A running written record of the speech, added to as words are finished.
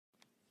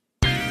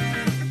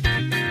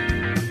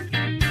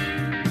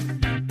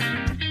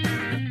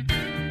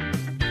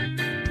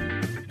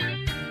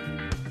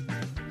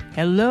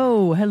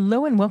Hello,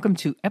 and welcome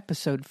to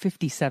episode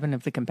 57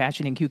 of the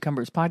Compassion and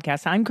Cucumbers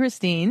podcast. I'm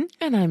Christine.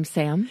 And I'm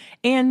Sam.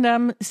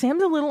 And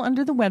Sam's a little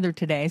under the weather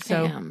today,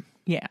 so Sam.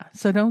 Yeah,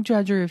 so don't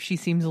judge her if she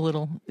seems a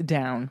little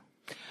down.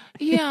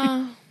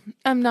 Yeah,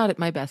 I'm not at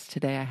my best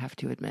today, I have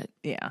to admit.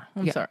 Yeah,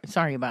 I'm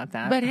sorry about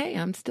that. But hey,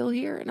 I'm still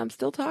here and I'm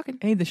still talking.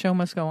 Hey, the show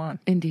must go on.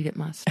 Indeed it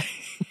must.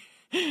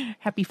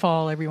 Happy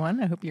fall, everyone.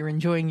 I hope you're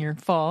enjoying your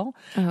fall.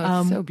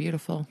 Oh, it's so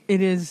beautiful.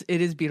 It is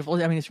beautiful.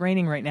 I mean, it's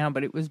raining right now,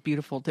 but it was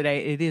beautiful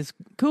today. It is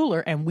cooler,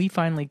 and we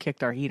finally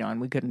kicked our heat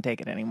on. We couldn't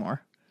take it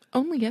anymore.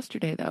 Only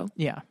yesterday, though.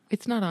 Yeah.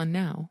 It's not on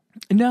now.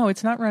 No,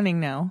 it's not running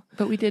now.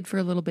 But we did for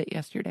a little bit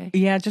yesterday.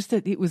 Yeah, just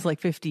that it was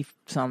like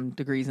 50-some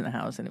degrees in the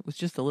house, and it was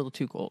just a little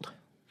too cold.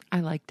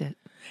 I liked it.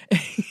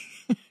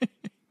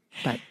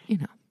 But,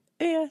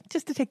 Yeah,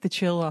 just to take the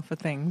chill off of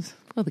things.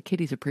 Well, the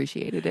kitties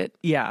appreciated it.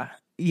 Yeah.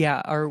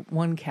 Our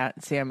one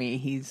cat, Sammy,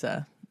 he's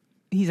a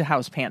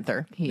house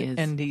panther. He is.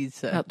 And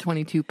he's about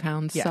 22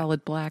 pounds,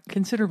 solid black.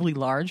 Considerably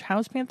large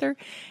house panther.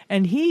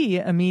 And he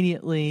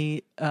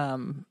immediately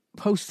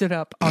posted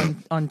up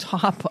on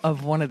top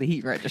of one of the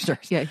heat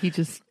registers. Yeah, he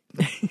just...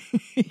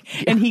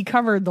 And he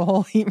covered the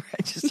whole heat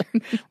register.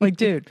 Like,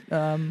 dude,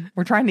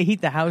 we're trying to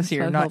heat the house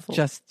here, not helpful.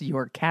 Just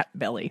your cat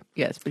belly.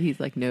 Yes, but he's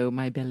like, no,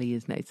 my belly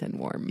is nice and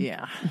warm.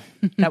 Yeah,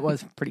 that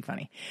was pretty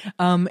funny.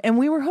 And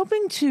we were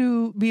hoping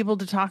to be able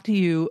to talk to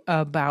you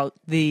about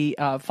the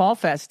Fall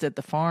Fest at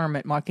the farm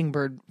at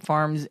Mockingbird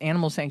Farms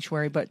Animal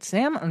Sanctuary, but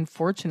Sam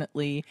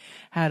unfortunately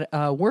had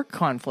a work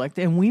conflict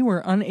and we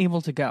were unable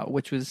to go,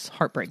 which was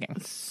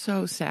heartbreaking.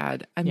 So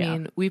sad. I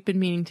mean, we've been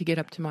meaning to get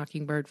up to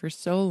Mockingbird for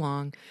so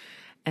long.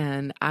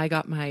 And I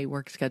got my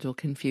work schedule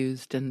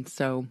confused, and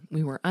so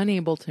we were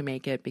unable to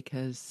make it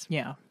because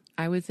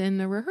I was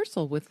in a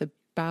rehearsal with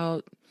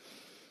about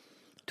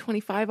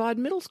 25-odd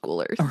middle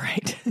schoolers.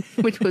 Right.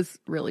 Which was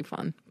really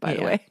fun, by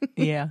the way.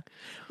 Yeah.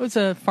 It was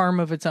a farm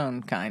of its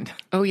own kind.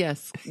 Oh,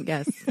 yes.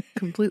 Yes.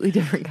 Completely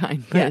different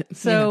kind. But,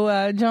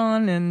 So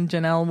John and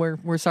Janelle,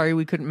 we're sorry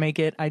we couldn't make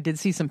it. I did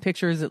see some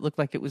pictures. It looked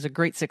like it was a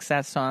great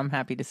success, so I'm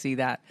happy to see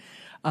that.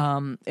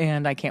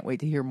 And I can't wait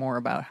to hear more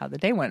about how the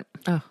day went.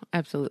 Oh,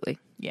 absolutely.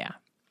 Yeah.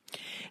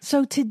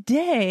 So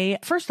today,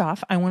 first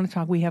off,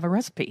 we have a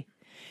recipe.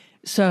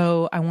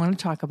 So I want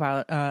to talk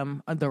about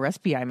the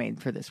recipe I made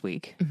for this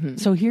week. Mm-hmm.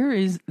 So here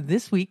is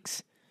this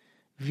week's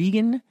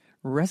vegan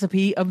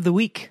recipe of the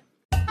week.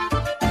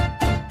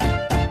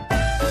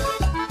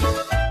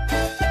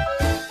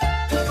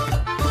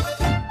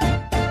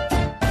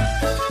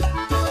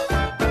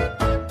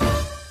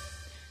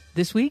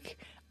 This week,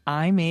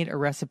 I made a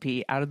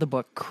recipe out of the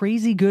book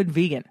Crazy Good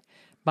Vegan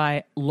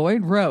by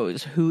Lloyd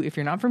Rose, who, if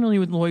you're not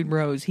familiar with Lloyd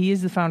Rose, he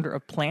is the founder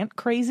of Plant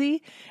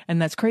Crazii,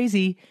 and that's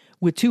crazy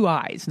with 2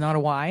 I's, not a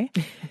Y.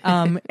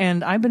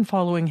 And I've been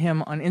following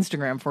him on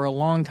Instagram for a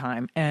long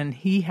time, and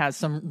he has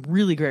some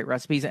really great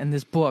recipes, and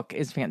this book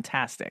is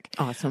fantastic.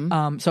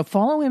 Awesome. So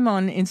follow him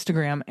on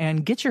Instagram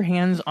and get your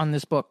hands on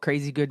this book,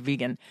 Crazy Good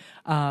Vegan,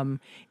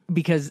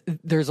 because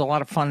there's a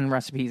lot of fun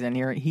recipes in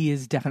here. He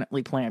is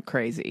definitely plant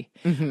crazy.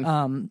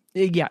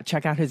 Mm-hmm.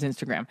 Check out his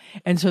Instagram.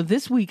 And so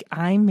this week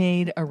I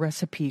made a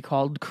recipe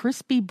called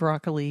crispy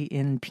broccoli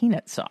in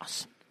peanut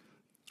sauce.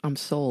 I'm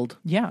sold.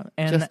 Yeah.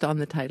 And just on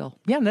the title.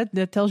 Yeah,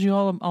 that tells you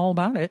all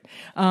about it.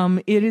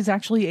 It is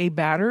actually a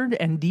battered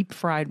and deep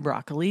fried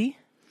broccoli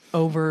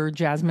over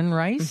jasmine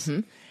rice.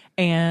 Mm-hmm.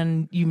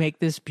 And you make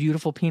this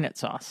beautiful peanut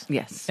sauce.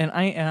 Yes. And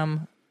I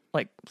am,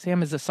 like,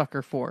 Sam is a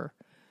sucker for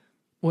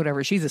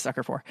whatever she's a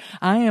sucker for.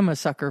 I am a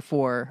sucker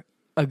for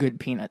a good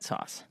peanut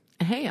sauce.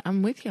 Hey,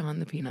 I'm with you on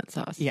the peanut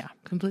sauce. Yeah.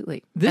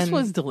 Completely. This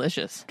was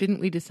delicious.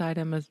 Didn't we decide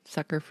I'm a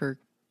sucker for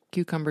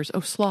cucumbers? Oh,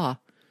 slaw.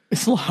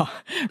 Slaw,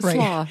 right?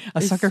 Slaw.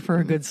 A sucker for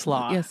a good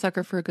slaw. Yeah,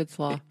 sucker for a good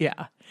slaw.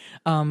 Yeah.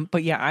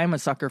 But yeah, I'm a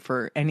sucker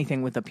for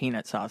anything with a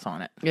peanut sauce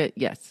on it.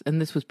 Yes, and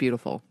this was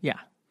beautiful. Yeah.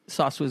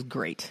 Sauce was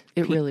great.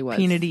 It really was.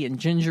 Peanutty and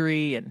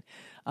gingery and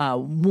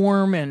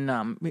warm,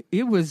 and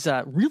it was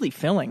really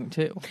filling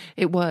too.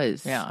 It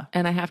was. Yeah.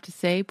 And I have to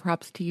say,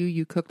 props to you.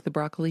 You cooked the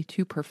broccoli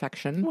to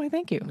perfection. Why,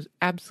 thank you. It was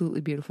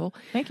absolutely beautiful.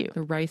 Thank you.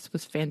 The rice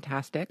was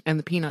fantastic, and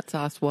the peanut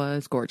sauce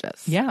was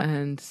gorgeous. Yeah.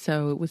 And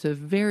so it was a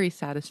very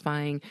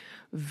satisfying,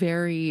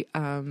 very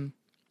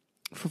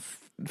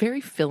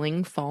very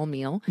filling fall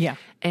meal. Yeah.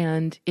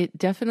 And it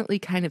definitely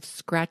kind of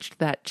scratched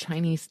that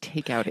Chinese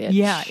takeout itch.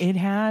 Yeah, it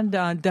had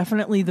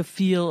definitely the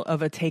feel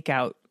of a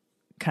takeout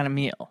kind of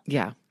meal.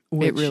 Yeah.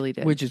 It really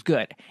did. Which is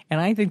good.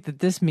 And I think that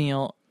this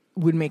meal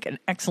would make an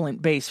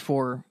excellent base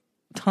for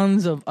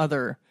tons of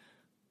other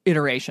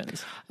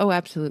iterations. Oh,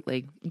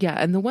 absolutely. Yeah.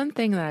 And the one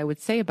thing that I would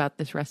say about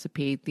this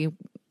recipe, the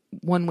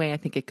one way I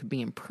think it could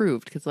be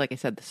improved, because like I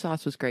said, the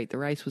sauce was great, the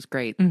rice was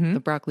great, the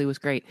broccoli was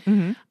great,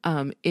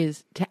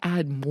 is to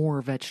add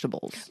more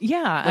vegetables.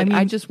 Yeah. Like,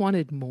 I just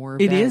wanted more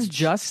veg.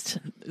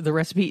 The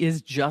recipe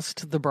is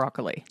just the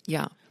broccoli.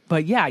 Yeah.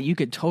 But yeah, you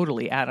could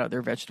totally add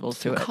other vegetables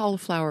to it.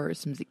 Cauliflower or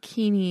some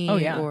zucchini. Oh,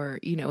 yeah. Or,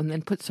 and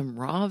then put some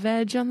raw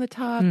veg on the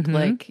top.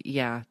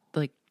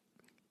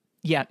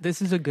 Yeah,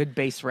 this is a good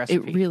base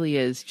recipe. It really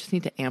is. You just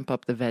need to amp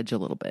up the veg a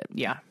little bit.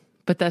 Yeah.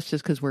 But that's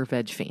just because we're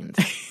veg fiends.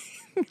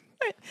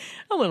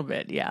 A little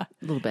bit, yeah.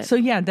 A little bit. So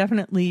yeah,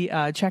 definitely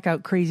check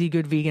out Crazy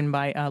Good Vegan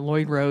by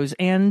Lloyd Rose,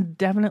 and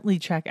definitely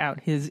check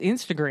out his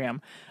Instagram.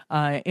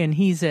 And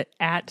he's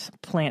at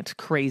Plant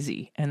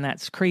Crazii, and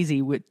that's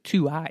crazy with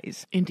 2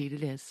 eyes. Indeed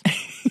it is.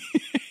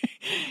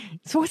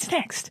 So what's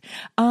next?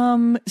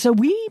 So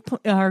we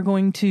are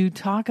going to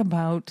talk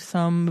about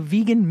some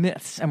vegan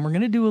myths, and we're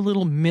going to do a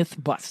little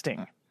myth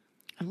busting.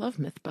 I love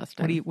myth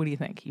busting. What do you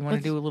think? You want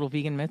to do a little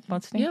vegan myth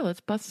busting? Yeah, let's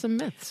bust some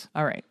myths.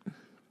 All right.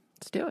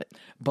 Let's do it.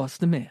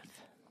 Bust the myth.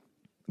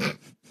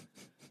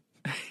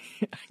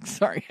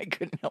 Sorry, I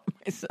couldn't help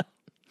myself.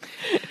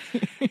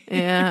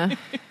 Yeah.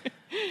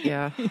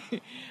 Yeah.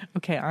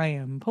 Okay, I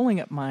am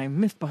pulling up my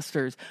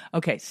Mythbusters.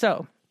 Okay,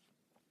 so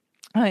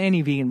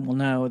any vegan will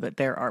know that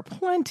there are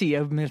plenty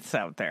of myths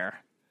out there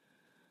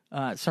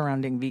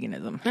surrounding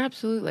veganism.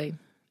 Absolutely.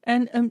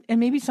 And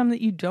maybe some that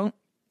you don't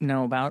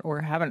know about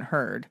or haven't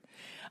heard.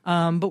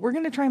 But we're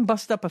going to try and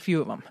bust up a few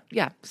of them.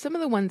 Yeah, some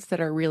of the ones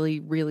that are really,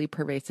 really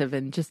pervasive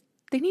and just,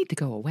 they need to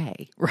go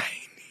away. Right.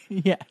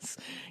 Yes.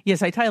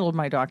 Yes, I titled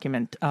my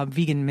document,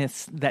 Vegan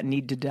Myths That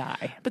Need to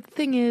Die. But the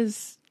thing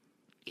is,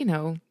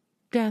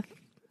 death,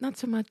 not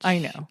so much. I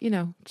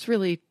know. It's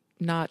really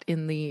not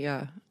in the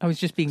I was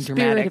just being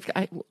dramatic.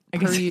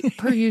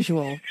 Per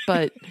usual.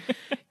 But,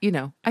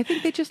 I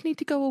think they just need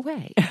to go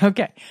away.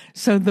 Okay.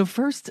 So the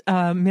first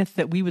myth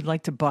that we would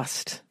like to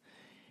bust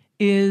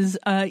is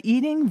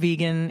eating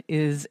vegan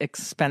is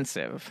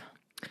expensive.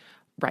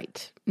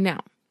 Right.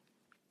 Now,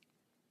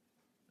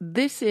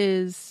 this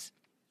is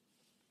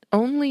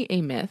only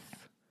a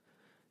myth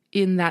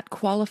in that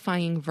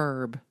qualifying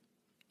verb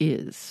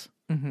is.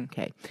 Mm-hmm.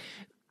 Okay.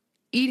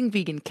 Eating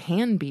vegan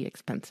can be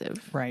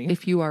expensive. Right.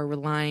 If you are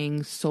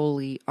relying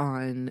solely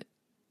on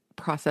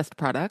processed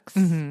products,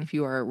 if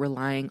you are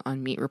relying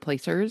on meat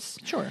replacers.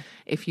 Sure.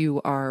 If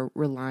you are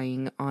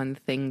relying on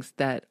things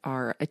that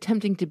are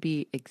attempting to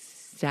be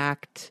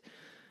exact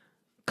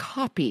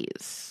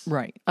copies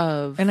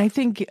of, and I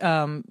think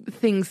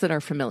things that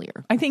are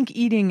familiar. I think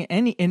eating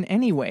in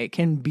any way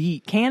can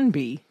be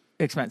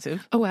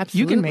expensive. Oh,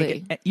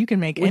 absolutely. You can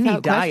make Without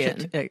any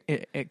diet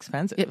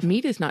expensive.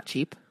 Meat is not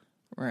cheap.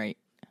 Right.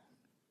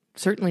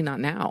 Certainly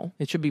not now.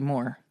 It should be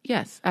more.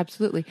 Yes,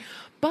 absolutely.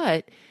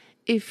 But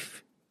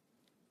if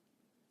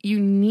you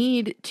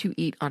need to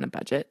eat on a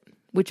budget,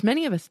 which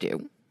many of us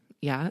do,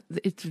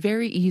 it's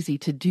very easy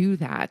to do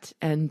that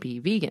and be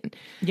vegan.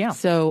 Yeah.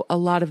 So a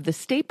lot of the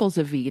staples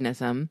of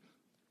veganism,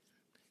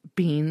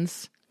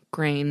 beans,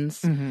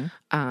 grains,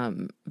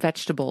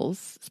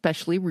 vegetables,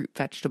 especially root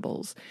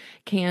vegetables,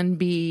 can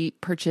be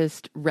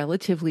purchased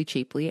relatively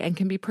cheaply and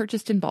can be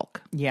purchased in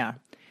bulk. Yeah.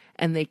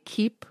 And they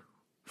keep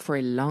for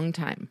a long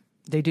time.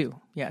 They do.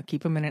 Yeah.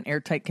 Keep them in an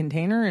airtight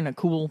container in a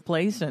cool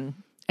place and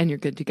you're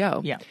good to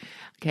go. Yeah.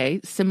 Okay.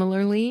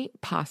 Similarly,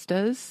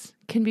 pastas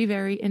can be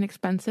very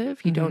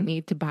inexpensive. You don't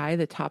need to buy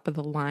the top of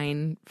the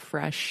line,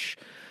 fresh,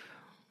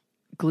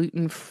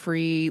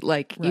 gluten-free,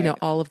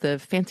 all of the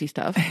fancy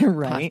stuff.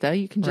 Pasta.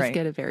 You can just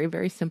get a very,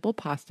 very simple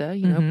pasta,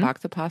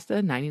 box of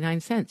pasta,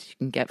 99 cents. You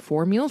can get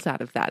 4 meals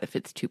out of that if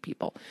it's 2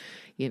 people,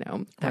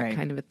 that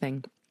kind of a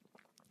thing.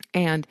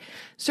 And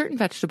certain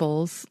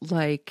vegetables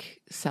like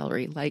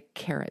celery, like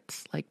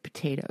carrots, like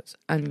potatoes,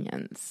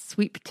 onions,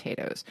 sweet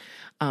potatoes,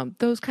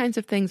 those kinds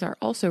of things are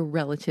also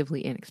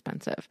relatively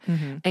inexpensive.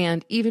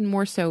 And even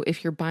more so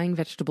if you're buying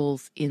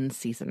vegetables in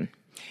season.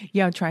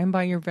 Yeah, try and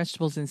buy your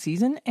vegetables in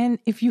season. And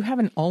if you have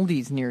an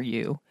Aldi's near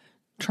you,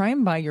 try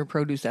and buy your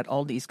produce at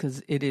Aldi's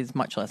because it is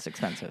much less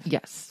expensive.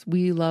 Yes,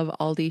 we love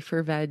Aldi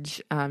for veg.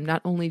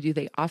 Not only do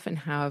they often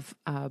have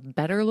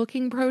better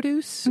looking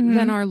produce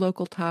than our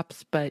local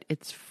Tops, but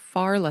it's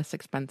far less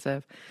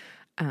expensive.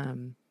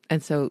 And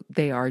so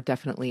they are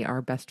definitely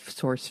our best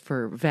source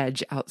for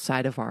veg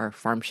outside of our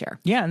farm share.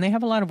 Yeah, and they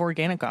have a lot of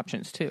organic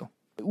options too.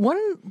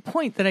 One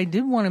point that I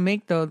did want to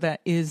make, though,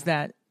 that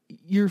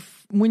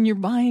when you're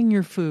buying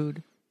your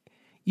food,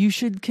 you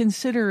should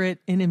consider it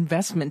an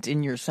investment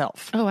in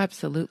yourself. Oh,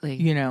 absolutely.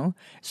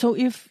 So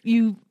if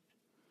you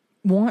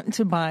want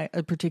to buy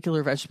a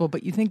particular vegetable,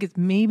 but you think it's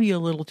maybe a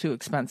little too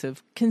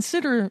expensive,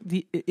 consider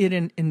it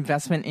an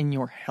investment in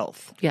your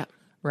health. Yeah.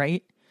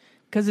 Right?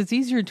 Because it's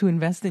easier to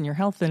invest in your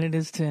health than it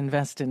is to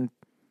invest in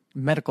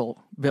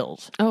medical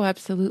bills. Oh,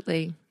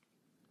 absolutely.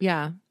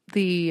 Yeah.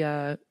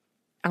 The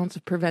ounce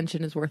of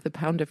prevention is worth a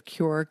pound of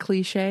cure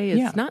cliche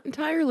is not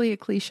entirely a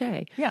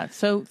cliche. Yeah.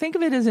 So think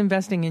of it as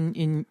investing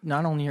in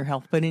not only your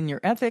health, but in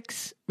your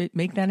ethics.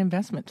 Make that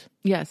investment.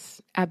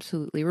 Yes,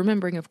 absolutely.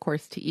 Remembering, of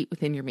course, to eat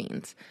within your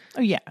means.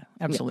 Oh, yeah,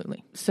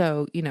 absolutely. Yeah.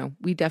 So,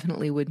 we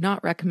definitely would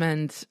not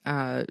recommend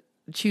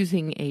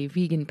choosing a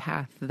vegan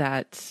path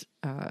that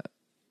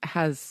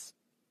has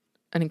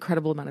an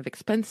incredible amount of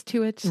expense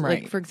to it.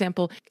 Right. Like, for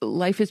example,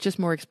 life is just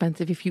more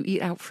expensive if you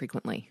eat out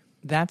frequently.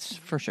 That's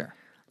for sure.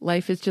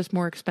 Life is just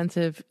more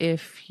expensive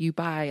if you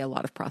buy a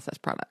lot of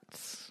processed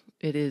products.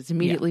 It is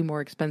immediately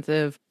more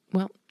expensive.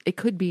 Well, It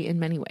could be in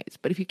many ways,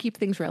 but if you keep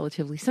things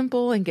relatively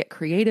simple and get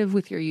creative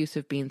with your use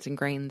of beans and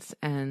grains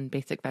and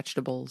basic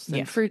vegetables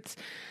and fruits,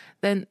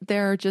 then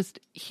there are just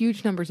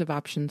huge numbers of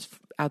options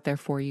out there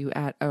for you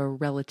at a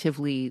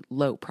relatively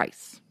low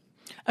price.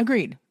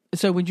 Agreed.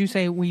 So would you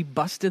say we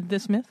busted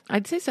this myth?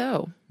 I'd say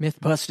so. Myth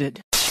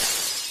busted.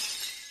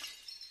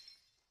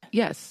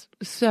 Yes.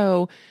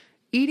 So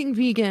eating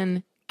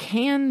vegan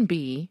can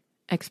be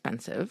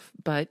expensive,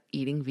 but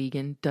eating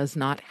vegan does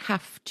not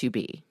have to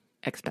be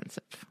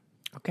expensive.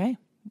 Okay.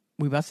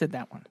 We busted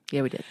that one.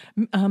 Yeah, we did.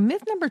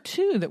 Myth number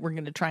 2 that we're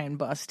going to try and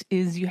bust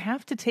is you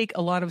have to take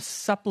a lot of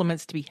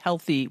supplements to be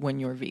healthy when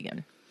you're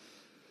vegan.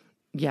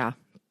 Yeah.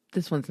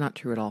 This one's not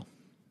true at all.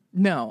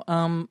 No.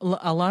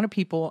 A lot of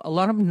people, a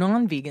lot of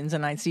non-vegans,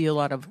 and I see a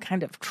lot of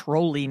kind of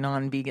trolly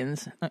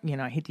non-vegans,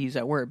 I hate to use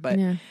that word, but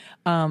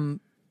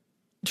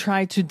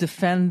try to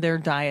defend their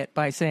diet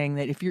by saying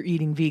that if you're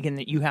eating vegan,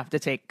 that you have to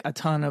take a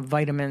ton of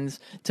vitamins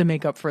to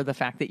make up for the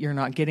fact that you're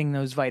not getting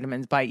those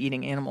vitamins by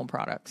eating animal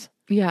products.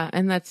 Yeah,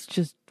 and that's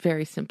just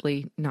very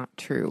simply not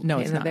true. No,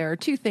 it's not. There are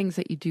 2 things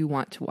that you do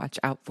want to watch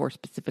out for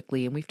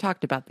specifically, and we've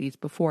talked about these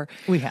before.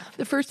 We have.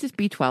 The first is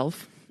B12.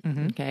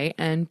 Mm-hmm. Okay,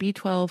 and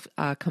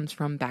B12 comes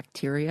from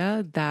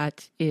bacteria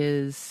that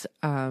is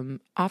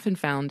often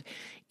found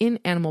in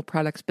animal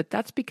products, but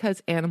that's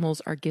because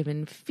animals are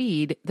given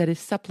feed that is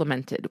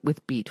supplemented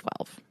with B12.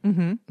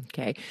 Mm-hmm.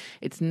 Okay,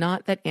 it's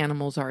not that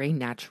animals are a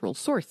natural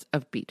source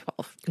of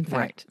B12. In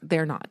fact,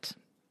 they're not.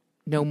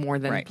 No more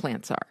than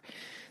plants are.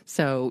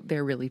 So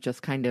they're really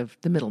just kind of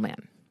the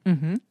middleman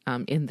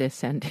in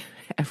this and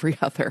every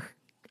other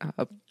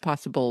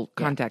possible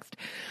context.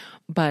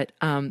 But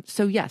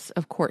so yes,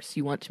 of course,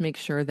 you want to make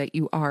sure that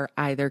you are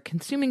either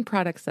consuming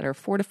products that are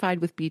fortified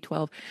with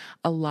B12.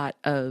 A lot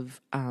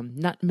of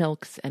nut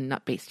milks and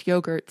nut-based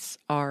yogurts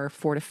are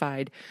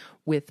fortified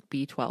with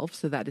B12,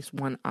 so that is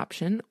one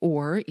option.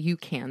 Or you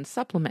can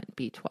supplement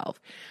B12.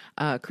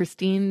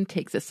 Christine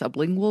takes a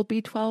sublingual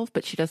B12,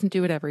 but she doesn't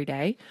do it every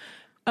day.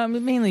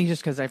 Mainly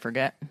just because I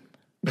forget.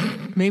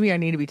 Maybe I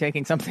need to be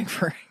taking something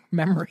for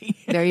memory.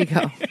 There you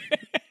go.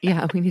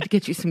 Yeah, we need to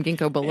get you some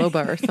ginkgo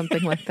biloba or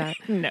something like that.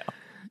 No.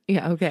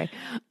 Yeah, okay.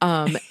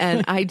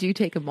 And I do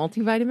take a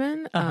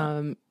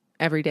multivitamin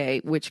every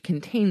day, which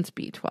contains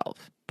B12.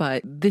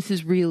 But this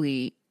is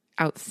really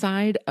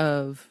outside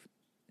of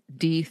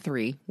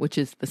D3, which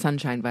is the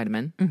sunshine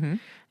vitamin,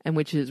 and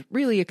which is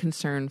really a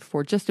concern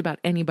for just about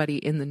anybody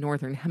in the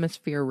Northern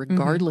Hemisphere,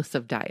 regardless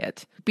of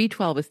diet.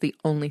 B12 is the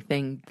only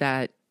thing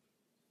that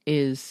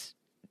is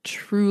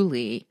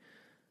truly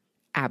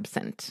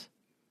absent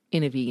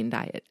in a vegan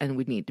diet and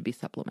would need to be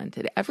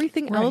supplemented.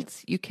 Everything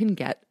else you can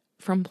get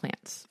from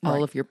plants.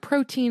 All of your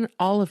protein,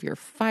 all of your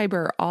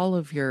fiber, all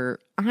of your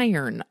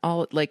iron,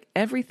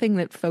 everything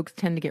that folks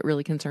tend to get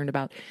really concerned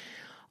about,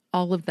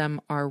 all of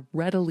them are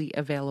readily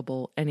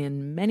available and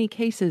in many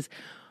cases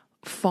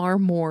far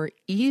more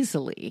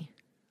easily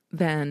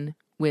than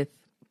with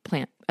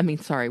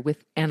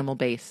with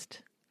animal-based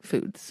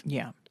foods.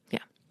 Yeah. Yeah.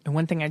 And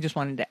one thing I just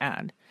wanted to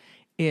add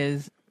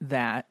is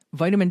that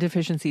vitamin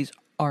deficiencies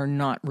are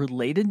not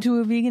related to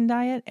a vegan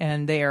diet,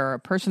 and they are a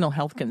personal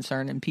health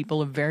concern, and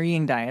people of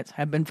varying diets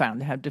have been found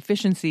to have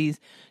deficiencies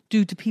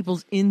due to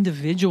people's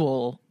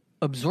individual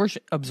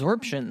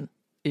absorption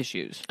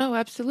issues. Oh,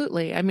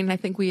 absolutely. I mean, I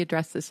think we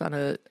addressed this on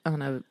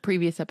a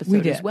previous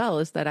episode as well,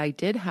 is that I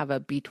did have a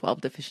B12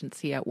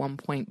 deficiency at one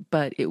point,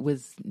 but it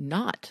was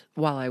not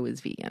while I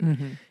was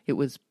vegan. It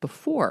was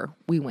before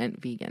we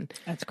went vegan.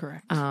 That's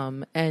correct.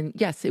 And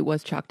yes, it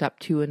was chalked up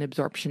to an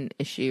absorption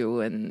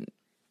issue, and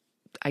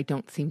I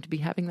don't seem to be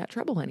having that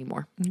trouble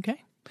anymore.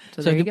 Okay.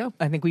 So there you go.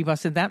 I think we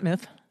busted that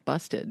myth.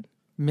 Busted.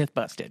 Myth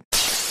busted.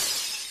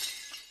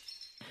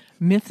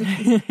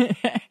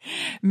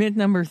 Myth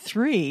number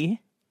 3,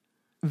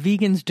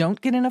 vegans don't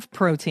get enough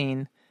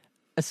protein,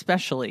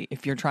 especially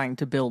if you're trying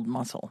to build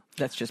muscle.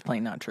 That's just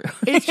plain not true.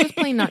 It's just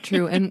plain not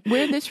true. And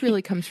where this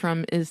really comes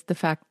from is the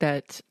fact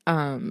that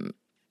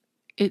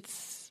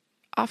it's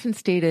often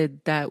stated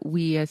that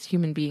we as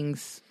human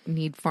beings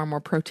need far more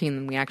protein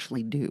than we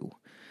actually do.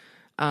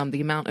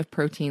 The amount of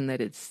protein that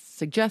it's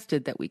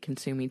suggested that we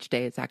consume each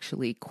day is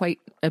actually quite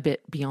a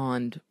bit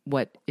beyond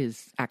what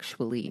is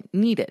actually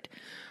needed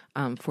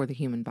for the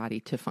human body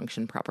to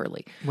function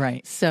properly.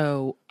 Right.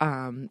 So,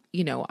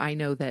 I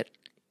know that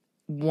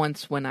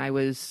once when I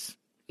was,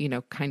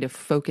 kind of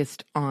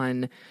focused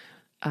on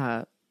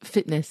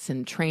fitness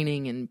and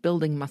training and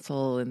building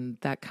muscle and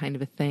that kind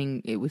of a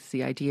thing, it was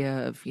the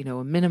idea of,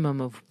 a minimum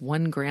of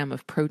 1 gram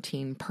of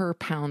protein per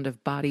pound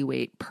of body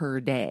weight per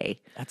day.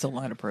 That's a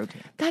lot of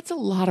protein. That's a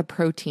lot of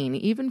protein,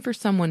 even for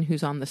someone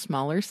who's on the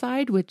smaller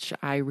side, which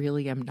I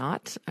really am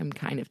not. I'm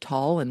kind of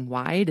tall and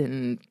wide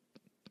and,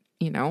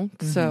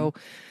 so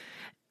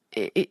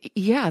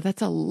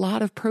that's a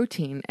lot of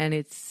protein, and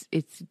it's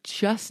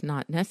just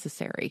not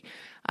necessary.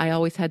 I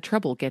always had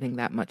trouble getting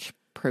that much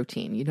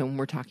protein, when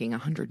we're talking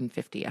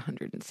 150,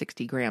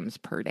 160 grams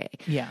per day.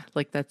 Yeah.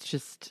 That's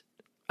just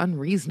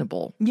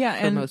unreasonable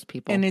for most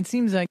people. And it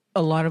seems like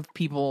a lot of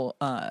people,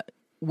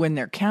 when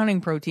they're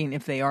counting protein,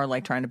 if they are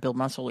trying to build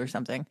muscle or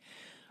something,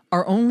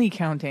 are only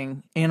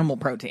counting animal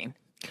protein.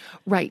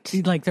 Right.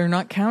 Like they're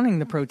not counting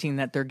the protein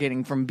that they're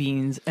getting from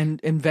beans and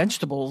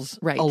vegetables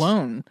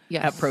alone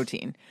have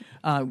protein.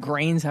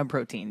 Grains have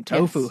protein.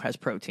 Tofu has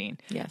protein.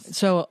 Yes.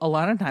 So a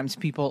lot of times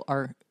people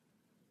are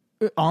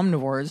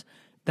omnivores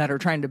that are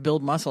trying to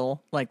build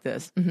muscle like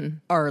this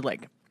are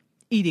like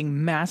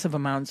eating massive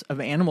amounts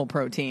of animal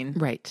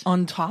protein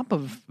on top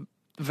of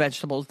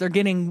vegetables. They're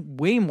getting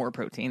way more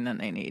protein than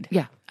they need.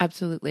 Yeah,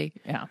 absolutely.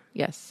 Yeah.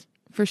 Yes,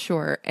 for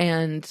sure.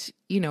 And,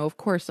 of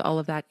course, all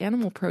of that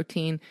animal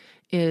protein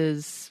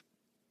is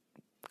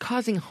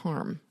causing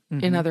harm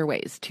in other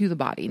ways to the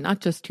body, not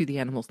just to the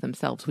animals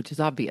themselves, which is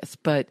obvious,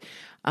 but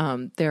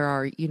there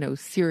are,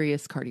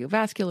 serious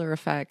cardiovascular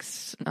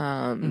effects.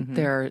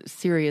 There are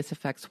serious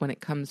effects when it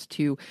comes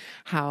to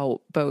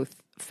how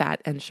both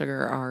fat and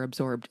sugar are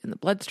absorbed in the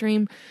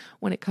bloodstream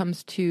when it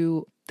comes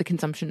to the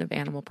consumption of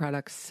animal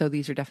products. So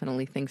these are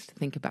definitely things to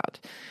think about.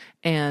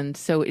 And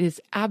so it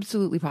is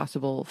absolutely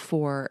possible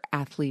for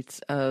athletes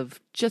of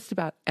just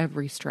about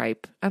every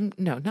stripe,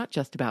 no, not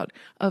just about,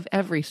 of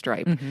every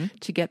stripe,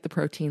 to get the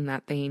protein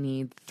that they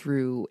need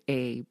through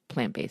a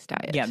plant-based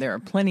diet. Yeah, there are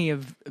plenty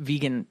of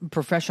vegan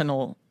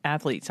professional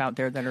athletes out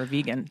there that are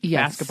vegan.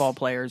 Basketball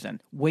players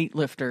and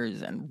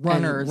weightlifters and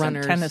runners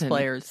and tennis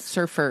players.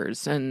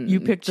 Surfers and you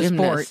pick the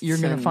sport, you're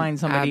going to find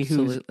somebody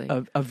absolutely.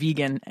 who's a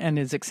vegan and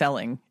is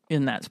excelling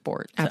in that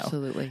sport. So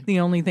absolutely. The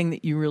only thing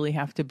that you really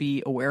have to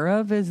be aware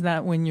of is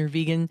that when you're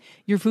vegan,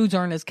 your foods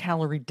aren't as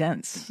calorie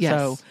dense. Yes.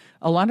 So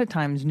a lot of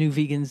times new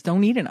vegans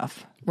don't eat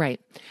enough. Right.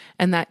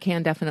 And that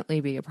can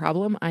definitely be a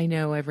problem. I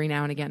know every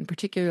now and again,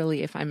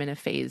 particularly if I'm in a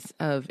phase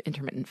of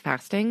intermittent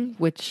fasting,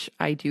 which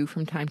I do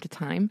from time to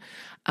time,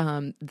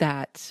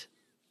 that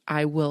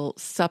I will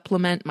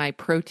supplement my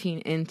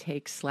protein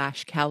intake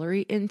 /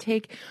 calorie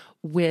intake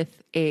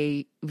with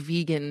a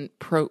vegan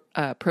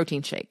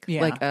protein shake,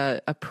 like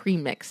a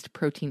pre-mixed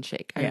protein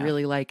shake. I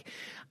really like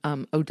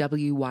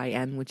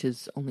OWYN, which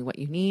is only what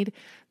you need.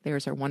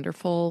 Theirs are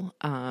wonderful.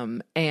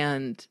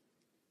 And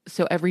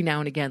so every now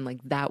and again, like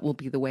that will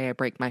be the way I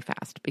break my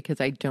fast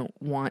because I don't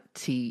want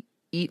to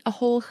eat a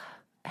whole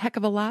heck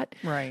of a lot.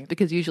 Right.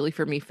 Because usually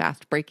for me,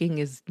 fast breaking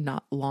is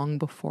not long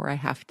before I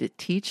have to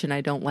teach, and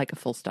I don't like a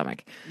full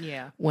stomach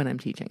when I'm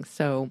teaching.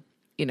 So,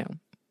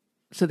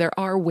 so there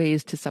are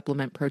ways to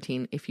supplement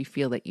protein if you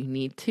feel that you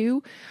need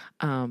to.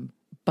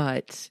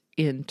 But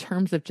in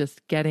terms of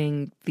just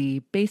getting the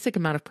basic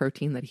amount of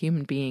protein that a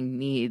human being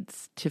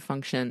needs to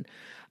function,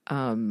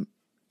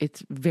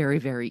 it's very,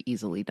 very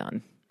easily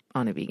done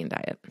on a vegan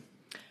diet.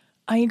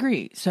 I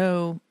agree.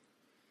 So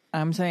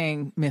I'm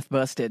saying myth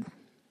busted.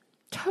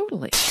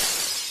 Totally.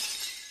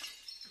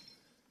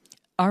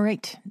 All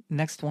right.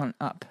 Next one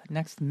up.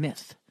 Next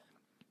myth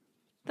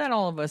that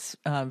all of us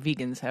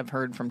vegans have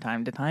heard from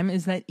time to time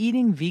is that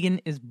eating vegan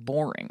is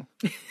boring.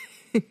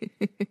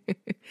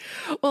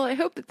 Well, I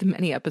hope that the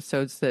many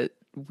episodes that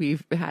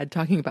we've had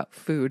talking about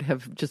food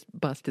have just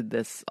busted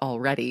this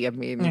already. I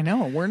mean, I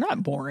know, we're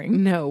not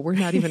boring. No, we're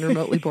not even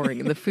remotely boring.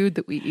 And the food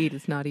that we eat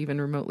is not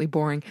even remotely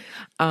boring.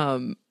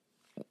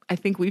 I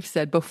think we've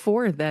said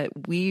before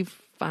that we've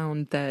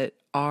found that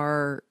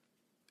our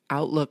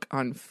outlook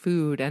on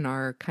food and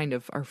our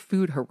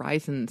food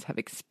horizons have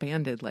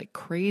expanded like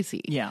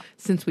crazy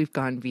since we've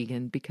gone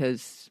vegan,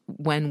 because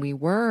when we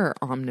were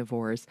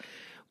omnivores,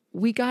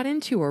 we got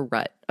into a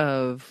rut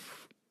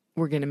of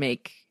we're going to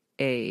make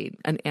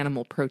an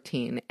animal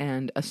protein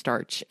and a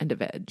starch and a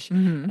veg.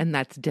 And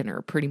that's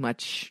dinner pretty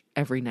much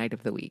every night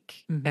of the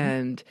week.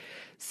 And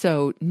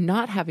so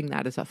not having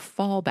that as a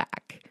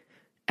fallback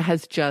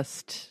has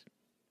just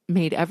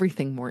made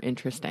everything more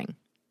interesting.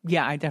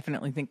 Yeah, I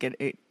definitely think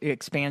it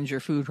expands your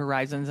food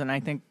horizons. And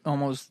I think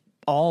almost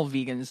all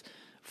vegans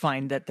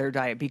find that their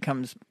diet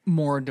becomes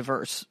more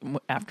diverse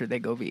after they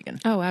go vegan.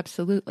 Oh,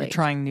 absolutely. They're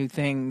trying new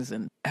things.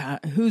 And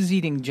who's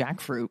eating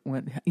jackfruit?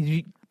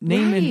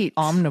 Name an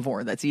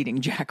omnivore that's eating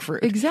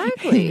jackfruit.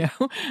 Exactly. I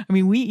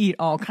mean, we eat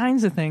all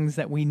kinds of things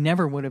that we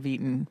never would have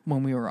eaten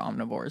when we were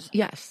omnivores.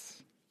 Yes.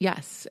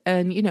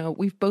 And,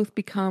 we've both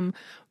become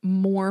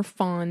more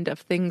fond of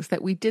things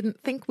that we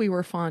didn't think we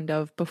were fond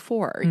of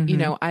before.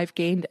 I've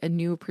gained a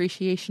new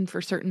appreciation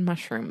for certain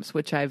mushrooms,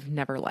 which I've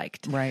never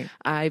liked. Right.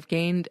 I've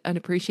gained an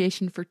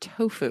appreciation for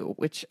tofu,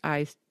 which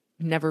I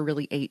never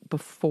really ate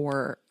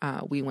before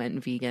we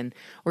went vegan,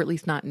 or at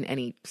least not in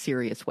any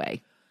serious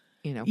way.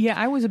 Yeah,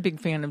 I was a big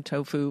fan of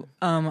tofu.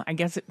 I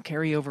guess it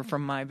carry over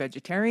from my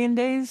vegetarian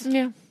days.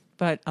 Yeah.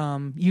 But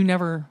you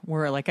never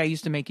were, like, I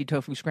used to make you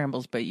tofu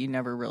scrambles, but you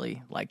never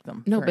really liked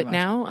them. No, but much.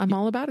 Now I'm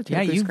all about a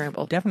tofu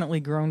scramble. You've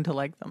definitely grown to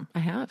like them. I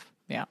have.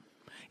 Yeah.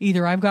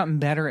 Either I've gotten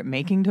better at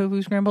making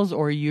tofu scrambles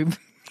or you've...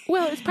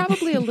 Well, it's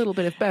probably a little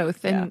bit of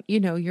both. And,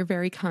 you're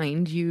very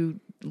kind. You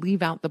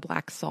leave out the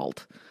black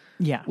salt.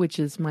 Yeah. Which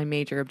is my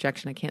major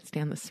objection. I can't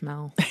stand the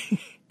smell.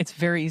 It's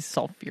very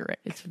sulfuric.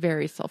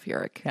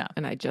 Yeah.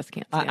 And I just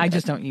can't stand it. I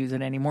just don't use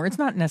it anymore. It's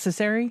not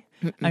necessary.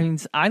 I mean,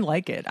 I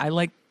like it. I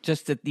like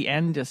just at the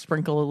end to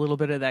sprinkle a little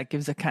bit of that.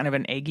 Gives a kind of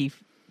an eggy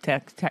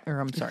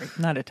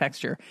not a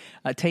texture,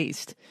 a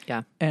taste.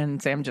 Yeah.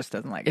 And Sam just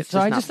doesn't like it. So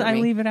I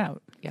leave it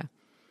out. Yeah.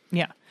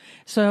 Yeah.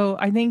 So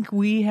I think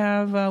we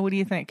have, what do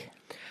you think?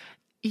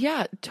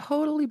 Yeah,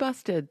 totally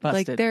busted.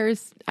 Like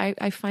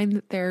I find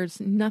that there's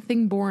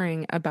nothing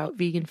boring about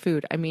vegan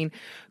food. I mean,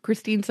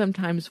 Christine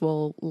sometimes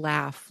will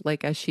laugh,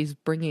 like as she's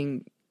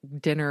bringing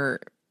dinner,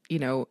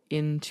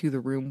 into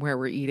the room where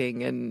we're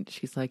eating, and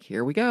she's like,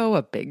 "Here we go,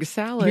 a big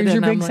salad." Here's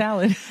your and big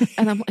salad.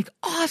 And I'm like,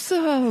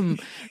 "Awesome!"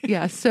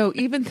 Yeah. So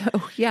even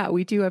though,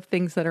 we do have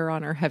things that are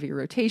on our heavy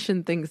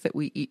rotation, things that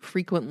we eat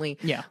frequently,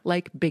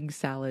 like big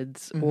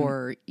salads,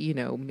 or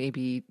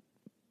maybe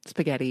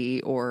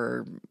spaghetti,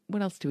 or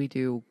what else do we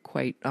do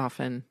quite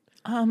often?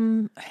 I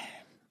don't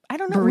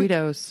know.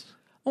 Burritos.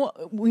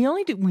 We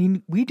only do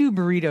we do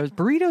burritos.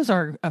 Burritos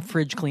are a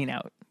fridge clean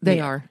out. They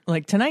are.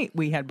 Like tonight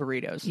we had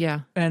burritos.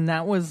 Yeah. And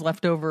that was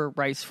leftover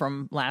rice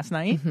from last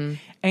night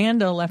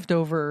and a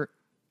leftover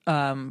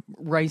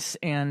rice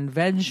and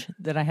veg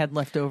that I had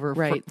left over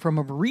from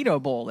a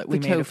burrito bowl that we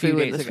made a few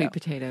days ago. Sweet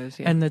potatoes.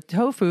 Yeah. And the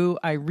tofu,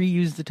 I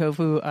reused the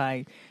tofu.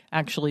 I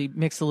actually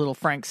mixed a little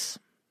Frank's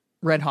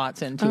Red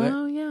Hots into it.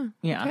 Oh, yeah.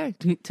 Yeah.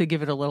 Okay. To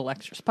give it a little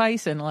extra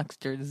spice and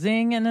extra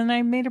zing. And then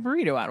I made a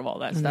burrito out of all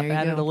that stuff.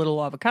 Added a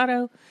little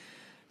avocado.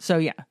 So,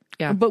 yeah.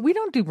 Yeah. But we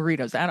don't do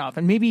burritos that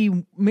often.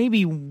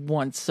 Maybe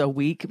once a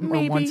week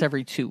or once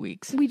every 2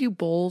 weeks. We do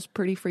bowls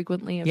pretty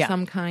frequently of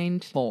some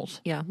kind.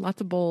 Bowls. Yeah. Lots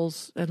of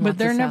bowls. And but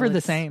they're never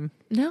the same.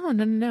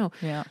 No.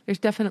 Yeah. There's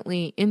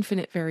definitely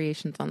infinite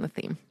variations on the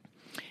theme.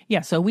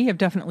 Yeah. So we have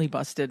definitely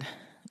busted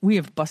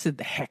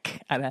the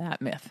heck out of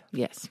that myth.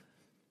 Yes.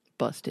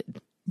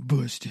 Busted.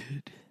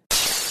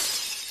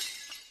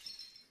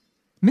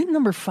 Myth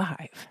number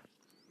 5.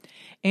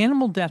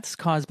 Animal deaths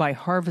caused by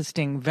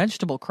harvesting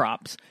vegetable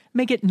crops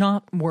make it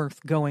not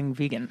worth going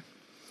vegan.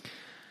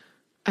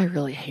 I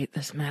really hate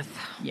this myth.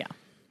 Yeah.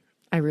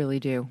 I really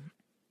do.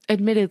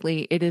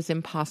 Admittedly, it is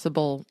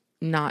impossible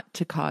not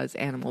to cause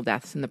animal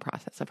deaths in the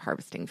process of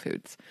harvesting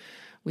foods.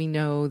 We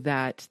know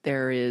that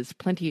there is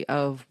plenty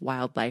of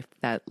wildlife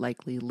that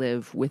likely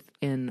live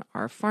within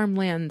our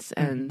farmlands.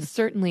 And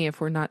certainly if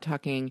we're not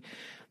talking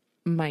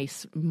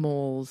mice,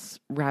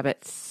 moles,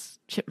 rabbits,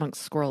 chipmunks,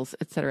 squirrels,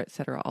 et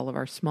cetera, all of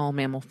our small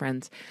mammal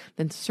friends,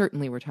 then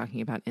certainly we're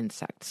talking about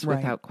insects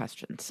without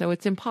question. So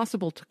it's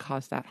impossible to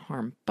cause that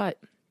harm. But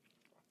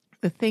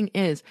the thing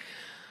is,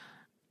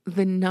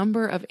 the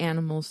number of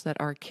animals that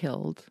are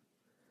killed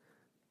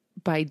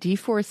by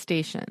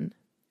deforestation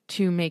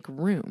to make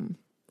room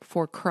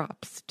for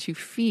crops to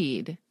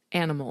feed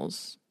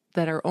animals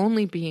that are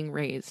only being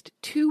raised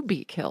to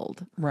be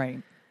killed.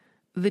 Right.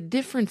 The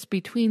difference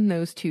between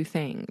those two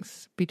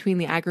things, between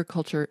the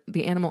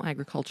animal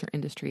agriculture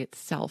industry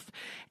itself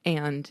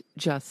and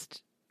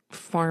just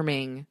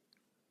farming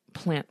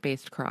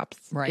plant-based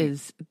crops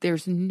is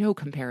there's no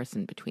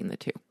comparison between the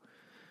two.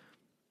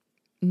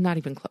 Not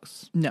even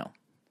close. No.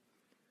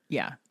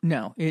 Yeah,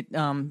 no.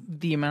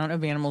 The amount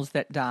of animals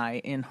that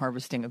die in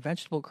harvesting of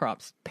vegetable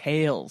crops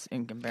pales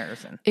in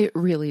comparison. It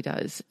really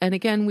does. And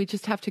again, we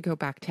just have to go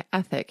back to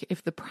ethic.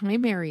 If the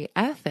primary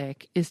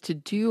ethic is to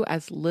do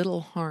as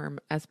little harm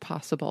as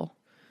possible,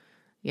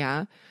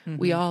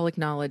 we all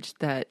acknowledge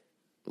that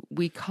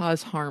we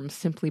cause harm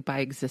simply by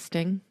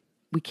existing.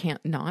 We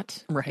can't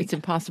not. Right. It's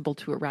impossible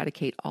to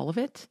eradicate all of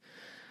it.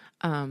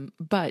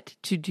 But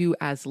to do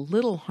as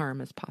little harm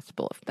as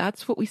possible, if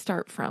that's what we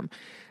start from,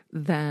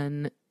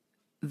 then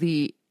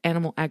the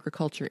animal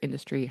agriculture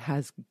industry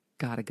has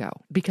got to go,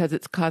 because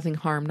it's causing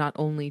harm not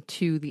only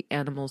to the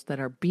animals that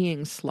are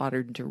being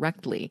slaughtered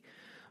directly,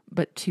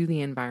 but to the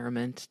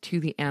environment,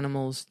 to the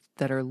animals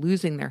that are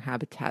losing their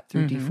habitat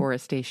through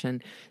deforestation,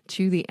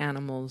 to the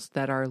animals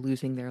that are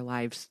losing their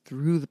lives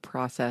through the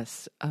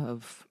process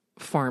of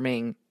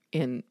farming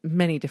in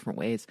many different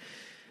ways.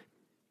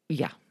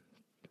 Yeah.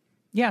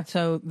 Yeah,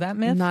 so that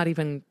myth? Not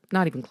even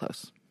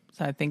close.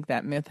 So I think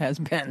that myth has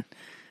been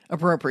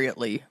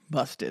appropriately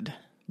busted.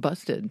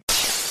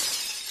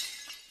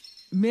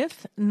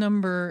 Myth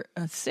number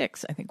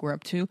 6, I think we're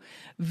up to.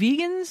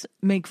 Vegans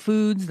make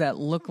foods that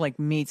look like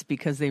meats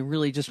because they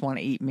really just want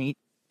to eat meat.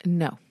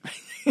 No.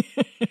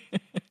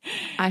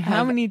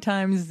 How many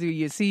times do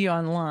you see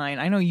online?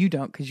 I know you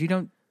don't, because you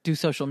don't do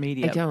social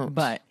media. I don't.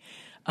 But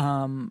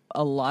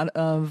a lot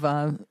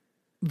of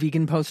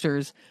vegan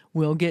posters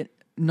will get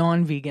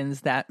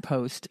non-vegans that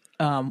post,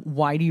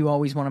 why do you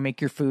always want to make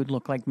your food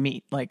look like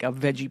meat, like a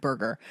veggie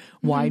burger?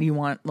 Why do you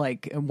want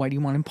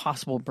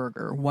Impossible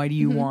Burger? Why do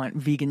you want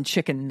vegan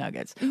chicken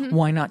nuggets?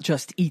 Why not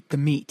just eat the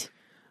meat?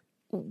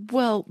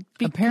 Well,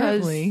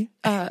 because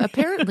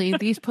apparently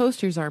these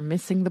posters are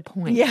missing the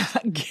point. Yeah,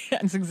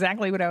 that's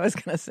exactly what I was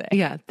going to say.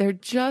 Yeah, they're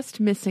just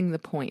missing the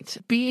point.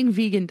 Being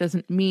vegan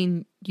doesn't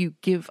mean you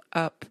give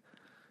up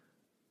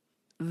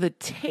the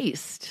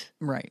taste.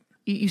 Right.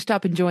 You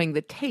stop enjoying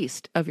the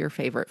taste of your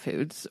favorite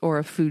foods or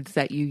of foods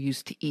that you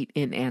used to eat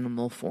in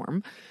animal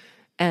form.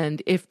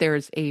 And if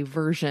there's a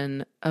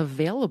version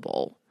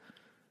available,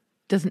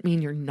 doesn't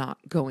mean you're not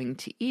going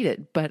to eat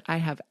it. But I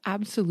have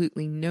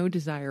absolutely no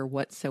desire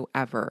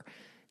whatsoever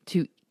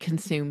to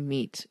consume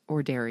meat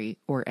or dairy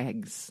or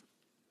eggs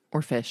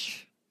or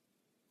fish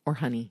or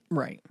honey.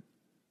 Right.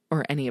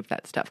 Or any of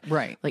that stuff.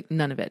 Right. Like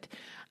none of it.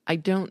 I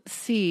don't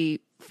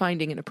see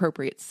finding an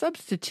appropriate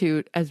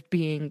substitute as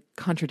being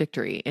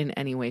contradictory in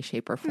any way,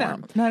 shape, or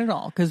form. No, not at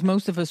all. Because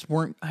most of us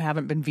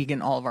haven't been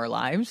vegan all of our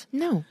lives.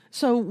 No.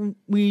 So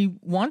we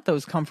want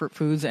those comfort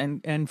foods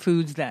and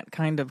foods that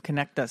kind of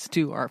connect us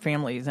to our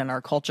families and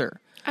our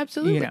culture.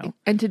 Absolutely. You know?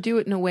 And to do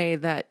it in a way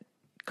that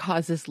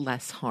causes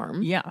less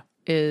harm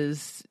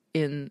is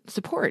in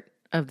support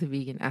of the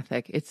vegan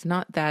ethic. It's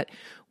not that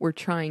we're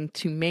trying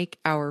to make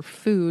our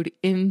food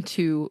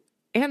into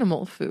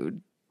animal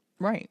food.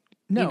 Right.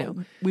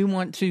 No, we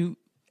want to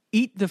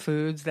eat the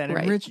foods that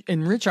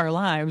enrich our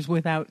lives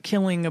without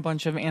killing a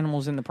bunch of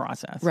animals in the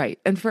process. Right.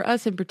 And for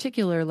us in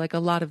particular, like a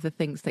lot of the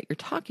things that you're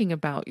talking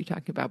about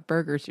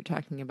burgers, you're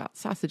talking about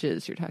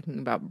sausages, you're talking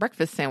about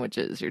breakfast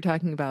sandwiches, you're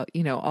talking about,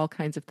 all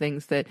kinds of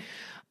things that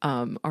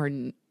are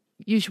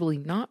usually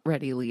not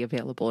readily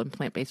available in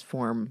plant-based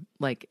form,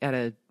 like at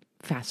a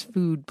fast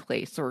food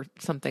place or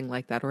something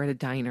like that, or at a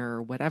diner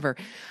or whatever.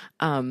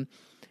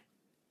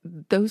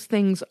 Those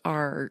things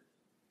are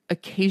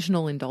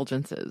occasional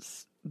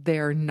indulgences.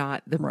 They're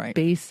not the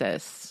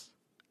basis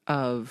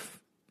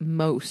of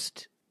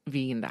most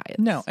vegan diets.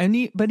 No,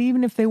 but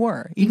even if they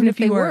were, even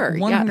if you were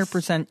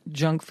 100%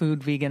 junk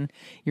food vegan,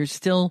 you're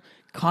still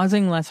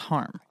causing less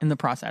harm in the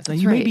process. And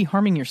you may be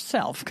harming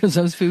yourself because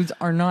those foods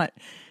are not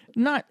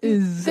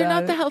as they're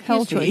not the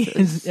healthiest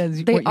choices.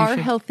 As they are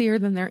healthier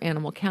than their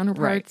animal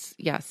counterparts,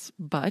 yes,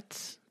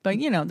 but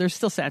there's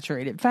still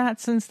saturated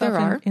fats and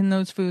stuff in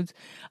those foods.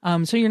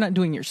 So you're not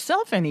doing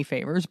yourself any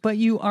favors, but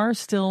you are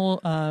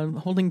still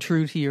holding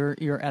true to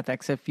your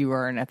ethics. If you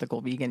are an ethical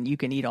vegan, you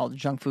can eat all the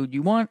junk food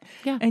you want,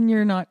 and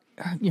you're not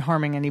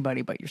harming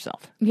anybody but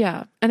yourself.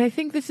 Yeah, and I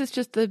think this is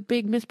just the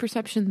big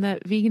misperception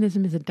that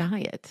veganism is a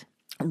diet.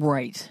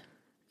 Right.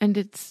 And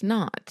it's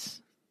not.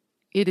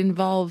 It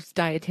involves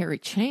dietary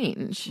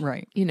change.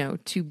 Right.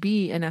 To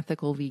be an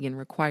ethical vegan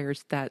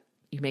requires that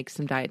you make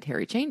some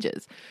dietary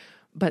changes.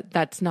 But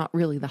that's not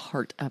really the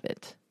heart of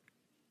it.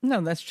 No,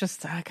 that's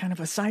just kind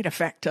of a side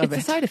effect of it.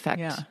 It's a side effect.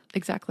 Yeah,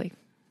 exactly.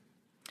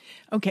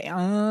 Okay.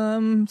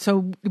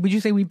 So would you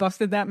say we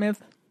busted that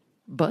myth?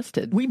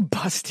 Busted. We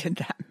busted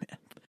that myth.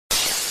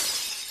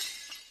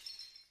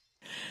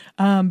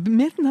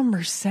 Myth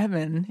number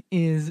 7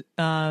 is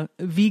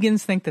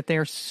vegans think that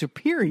they're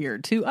superior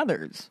to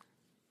others.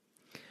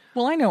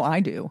 Well, I know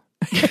I do.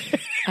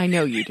 I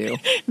know you do.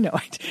 No,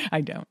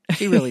 I don't.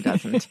 She really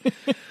doesn't.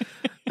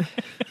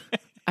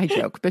 I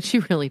joke, but she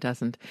really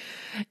doesn't.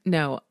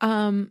 No.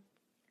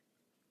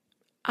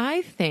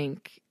 I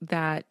think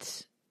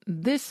that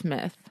this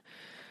myth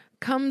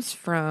comes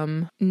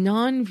from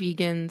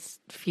non-vegans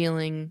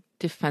feeling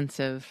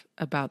defensive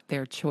about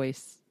their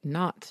choice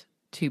not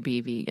to be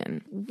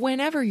vegan.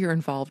 Whenever you're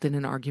involved in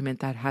an argument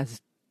that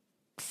has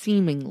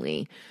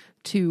seemingly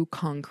two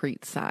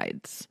concrete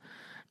sides,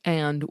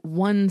 and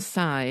one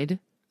side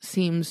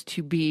seems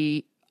to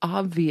be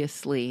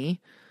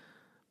obviously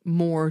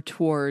more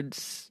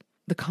towards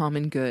the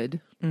common good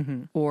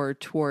or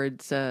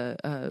towards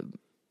a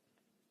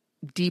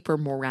deeper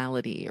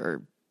morality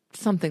or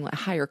something like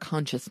higher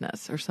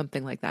consciousness or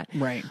something like that.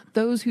 Right.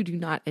 Those who do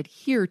not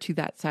adhere to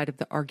that side of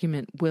the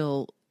argument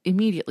will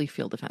immediately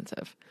feel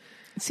defensive.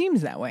 It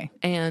seems that way.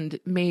 And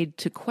made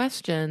to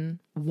question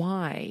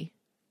why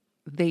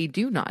they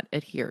do not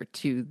adhere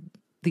to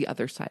the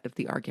other side of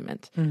the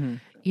argument.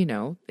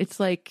 It's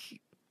like,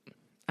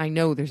 I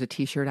know there's a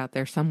t-shirt out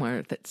there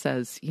somewhere that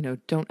says,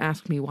 don't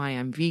ask me why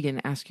I'm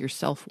vegan, ask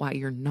yourself why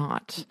you're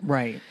not.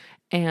 Right.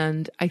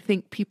 And I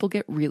think people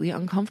get really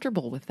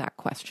uncomfortable with that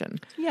question.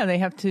 Yeah, they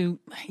have to,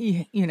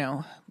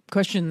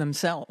 question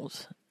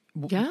themselves.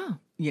 Yeah.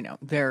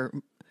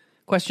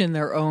 Question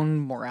their own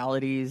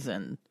moralities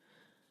and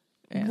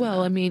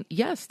well, I mean,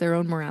 yes, their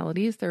own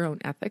moralities, their own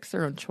ethics,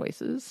 their own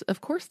choices.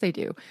 Of course they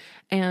do.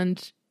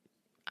 And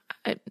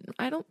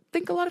I don't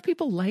think a lot of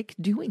people like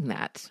doing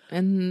that.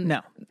 And,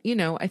 no.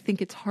 I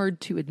think it's hard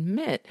to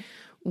admit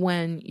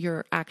when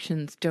your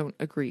actions don't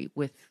agree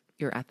with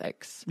your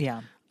ethics.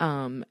 Yeah.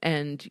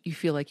 And you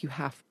feel like you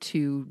have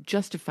to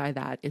justify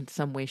that in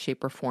some way,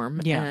 shape, or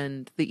form. Yeah.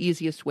 And the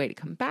easiest way to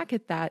come back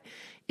at that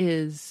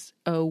is,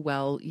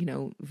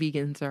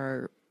 vegans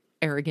are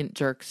arrogant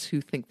jerks who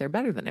think they're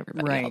better than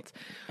everybody else.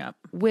 Yep.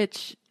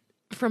 Which,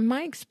 from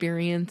my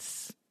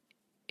experience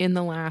in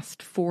the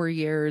last 4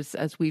 years,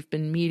 as we've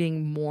been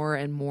meeting more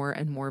and more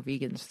and more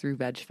vegans through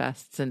Veg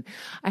Fests, and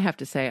I have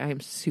to say, I am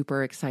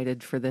super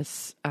excited for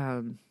this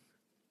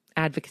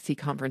advocacy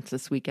conference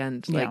this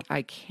weekend. Yeah. Like,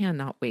 I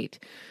cannot wait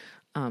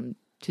to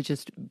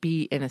just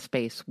be in a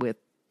space with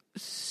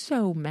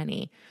so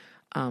many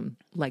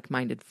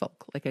like-minded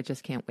folk. Like, I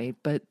just can't wait.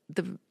 But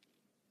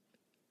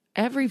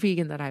every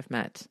vegan that I've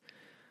met,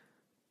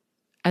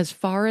 as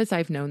far as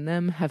I've known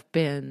them, have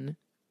been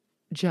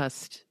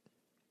just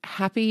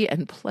happy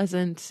and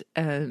pleasant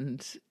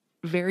and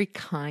very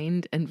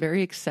kind and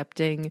very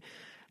accepting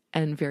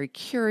and very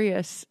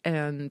curious.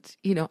 And,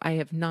 I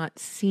have not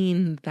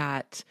seen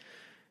that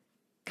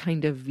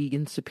kind of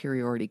vegan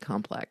superiority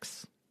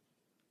complex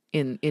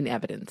in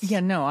evidence. Yeah,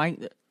 no,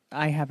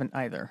 I haven't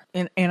either.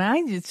 And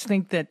I just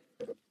think that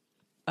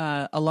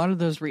a lot of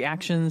those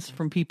reactions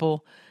from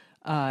people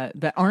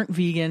that aren't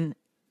vegan,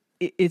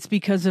 it's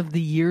because of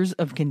the years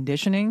of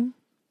conditioning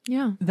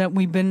that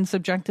we've been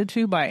subjected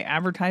to by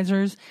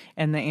advertisers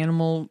and the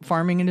animal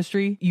farming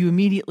industry. You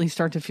immediately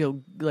start to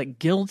feel like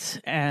guilt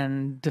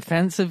and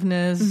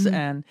defensiveness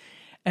and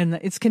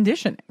it's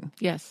conditioning.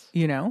 Yes.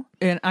 You know?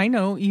 And I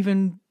know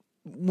even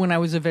when I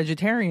was a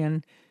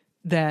vegetarian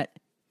that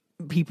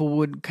people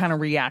would kind of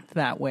react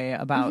that way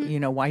about, you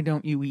know, why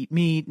don't you eat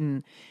meat?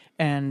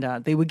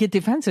 And they would get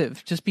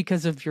defensive just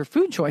because of your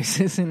food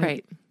choices.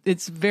 And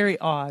it's very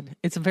odd.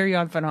 It's a very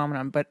odd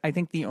phenomenon. But I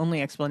think the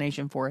only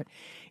explanation for it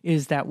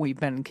is that we've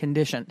been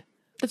conditioned.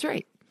 That's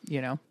right.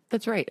 You know?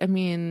 That's right. I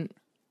mean,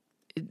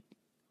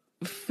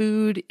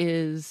 food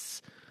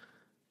is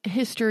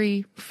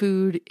history.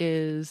 Food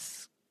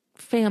is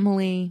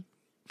family.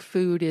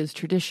 Food is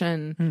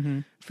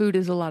tradition. Food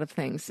is a lot of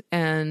things.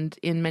 And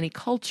in many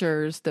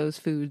cultures, those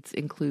foods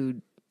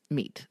include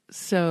meat.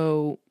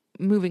 So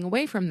moving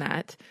away from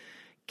that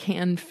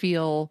can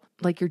feel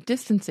like you're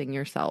distancing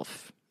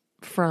yourself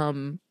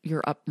from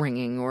your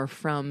upbringing or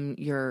from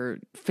your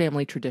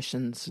family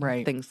traditions,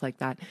 things like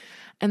that.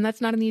 And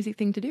that's not an easy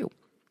thing to do.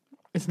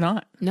 It's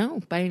not. No,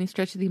 by any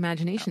stretch of the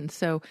imagination.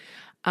 So,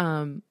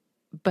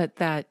 but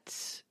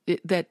that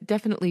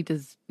definitely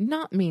does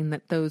not mean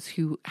that those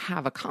who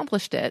have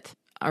accomplished it,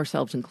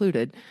 ourselves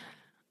included,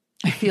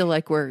 feel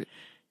like we're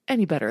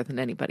any better than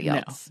anybody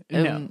else.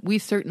 No. We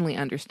certainly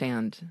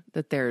understand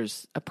that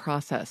there's a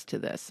process to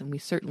this, and we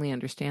certainly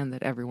understand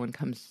that everyone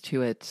comes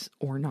to it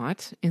or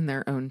not in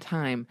their own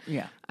time.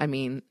 Yeah. I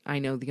mean, I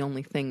know the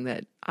only thing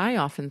that I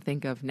often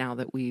think of now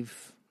that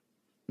we've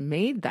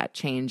made that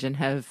change and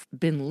have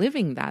been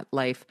living that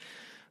life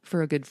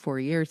for a good 4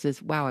 years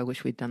is, wow, I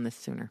wish we'd done this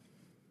sooner.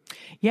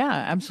 Yeah,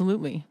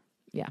 absolutely.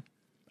 Yeah.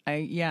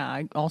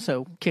 I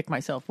also kick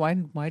myself. Why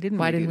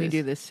didn't we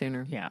do this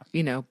sooner? Yeah.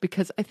 You know,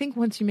 because I think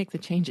once you make the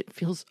change, it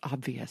feels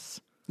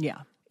obvious. Yeah.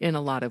 In a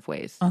lot of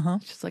ways.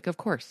 It's just like, of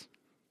course.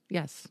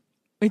 Yes.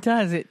 It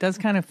does. It does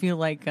kind of feel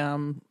like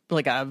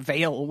a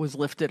veil was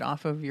lifted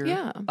off of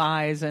your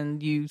eyes,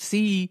 and you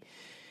see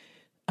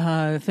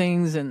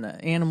things in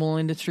the animal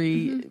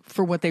industry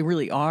for what they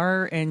really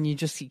are, and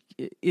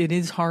it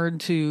is hard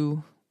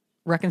to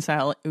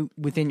reconcile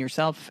within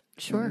yourself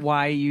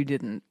why you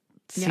didn't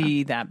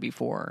see that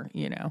before,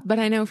 you know. But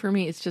I know for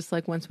me, it's just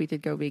like once we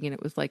did go vegan,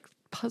 it was like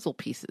puzzle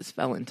pieces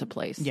fell into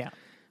place. Yeah.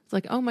 It's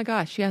like, oh my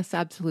gosh, yes,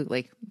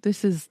 absolutely.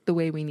 This is the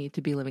way we need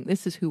to be living.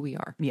 This is who we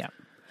are. Yeah.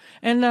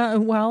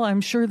 And well, I'm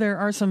sure there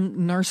are some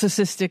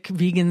narcissistic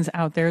vegans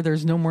out there.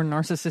 There's no more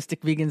narcissistic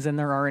vegans than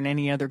there are in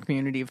any other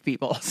community of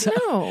people. So.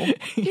 No,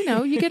 you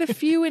know, you get a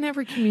few in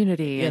every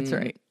community. That's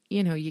right.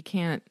 You know, you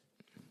can't,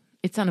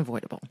 it's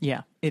unavoidable.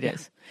 Yeah, it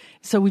is.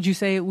 So would you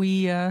say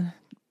we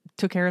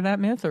took care of that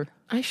myth, or?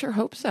 I sure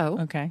hope so.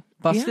 Okay.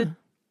 Busted? Yeah,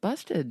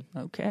 busted.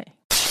 Okay.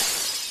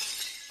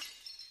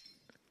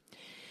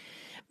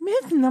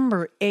 Myth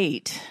number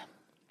 8,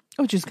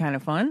 which is kind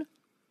of fun,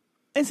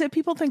 is that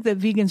people think that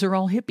vegans are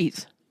all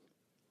hippies.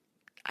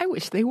 I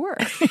wish they were.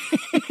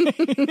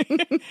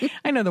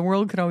 I know the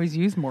world could always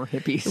use more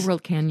hippies. The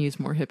world can use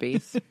more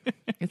hippies.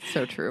 It's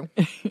so true.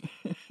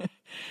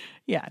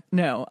 Yeah,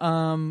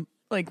 no.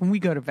 Like when we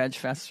go to Veg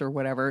Fests or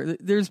whatever,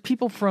 there's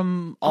people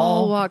from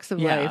all walks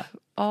of life.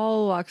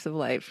 All walks of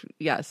life.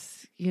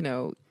 Yes. You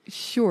know,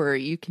 sure,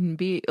 you can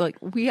be like,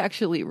 we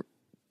actually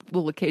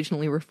will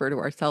occasionally refer to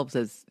ourselves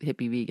as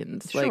hippie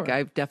vegans. Sure. Like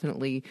I've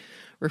definitely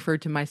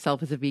referred to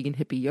myself as a vegan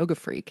hippie yoga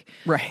freak.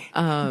 Right.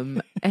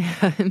 And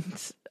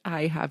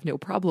I have no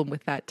problem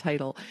with that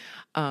title.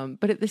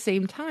 But at the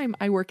same time,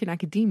 I work in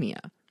academia,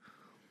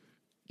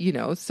 you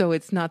know, so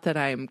it's not that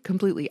I'm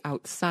completely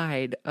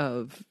outside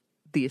of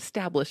the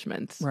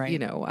establishment. Right. You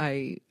know,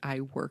 I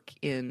work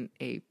in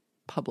a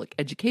public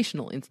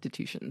educational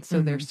institution.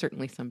 So there's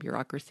certainly some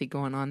bureaucracy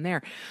going on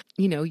there.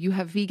 You know, you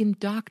have vegan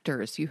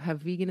doctors, you have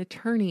vegan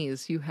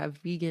attorneys, you have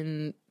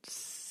vegan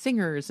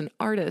singers and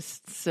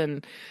artists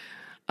and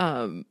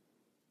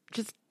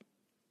just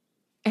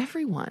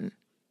everyone.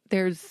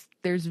 There's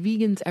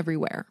vegans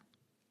everywhere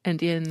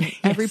and in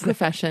every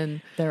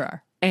profession. There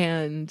are.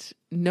 And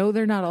no,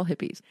 they're not all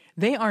hippies.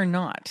 They are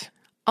not.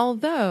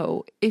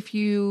 Although if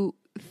you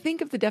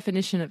think of the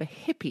definition of a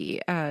hippie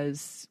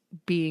as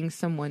being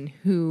someone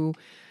who,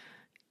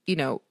 you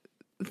know,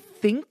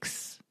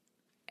 thinks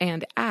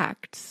and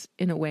acts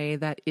in a way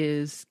that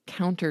is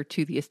counter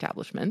to the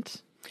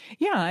establishment.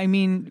 Yeah, I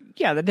mean,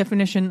 the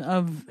definition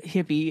of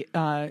hippie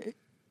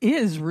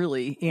is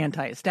really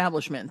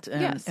anti-establishment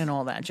and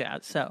all that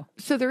jazz.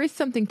 So there is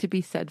something to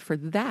be said for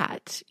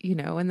that, you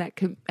know, and that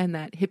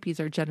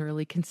hippies are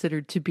generally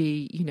considered to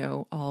be, you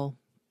know, all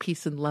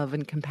peace and love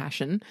and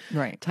compassion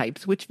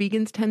types, which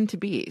vegans tend to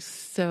be.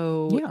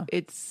 So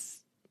it's,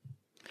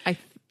 I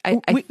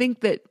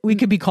think that we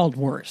could be called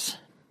worse.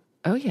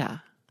 Oh yeah.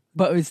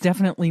 But it's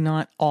definitely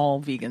not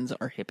all vegans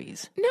are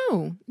hippies.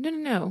 No,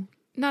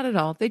 not at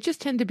all. They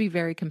just tend to be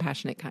very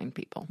compassionate, kind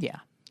people. Yeah.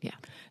 Yeah.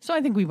 So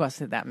I think we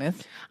busted that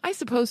myth. I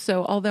suppose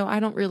so, although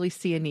I don't really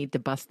see a need to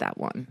bust that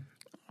one.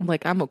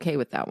 Like, I'm okay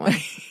with that one.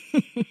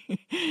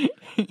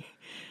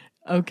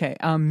 Okay.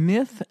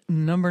 Myth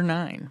number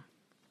 9.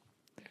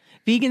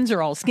 Vegans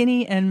are all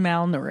skinny and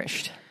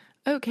malnourished.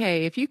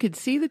 Okay. If you could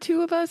see the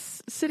two of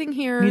us sitting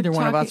here. Neither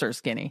one of us are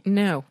skinny.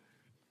 No.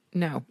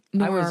 I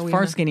was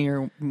far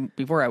skinnier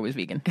before I was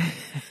vegan.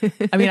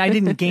 I mean, I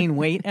didn't gain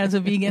weight as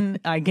a vegan.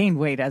 I gained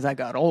weight as I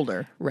got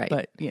older. Right.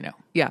 But,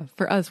 Yeah.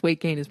 For us,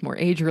 weight gain is more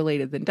age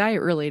related than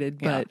diet related.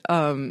 But,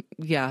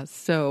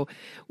 so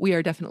we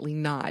are definitely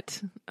not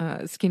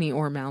skinny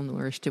or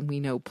malnourished. And we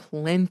know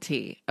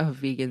plenty of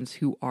vegans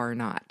who are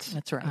not.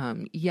 That's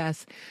right.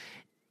 Yes.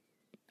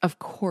 Of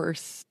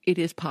course, it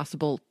is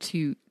possible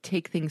to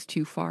take things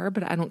too far,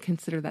 but I don't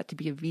consider that to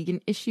be a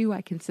vegan issue.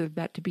 I consider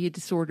that to be a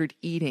disordered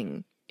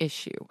eating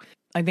issue.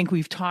 I think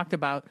we've talked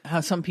about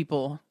how some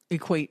people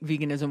equate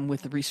veganism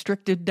with a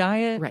restricted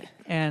diet. Right.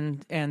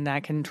 And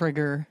that can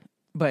trigger,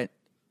 but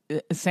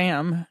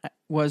Sam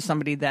was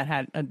somebody that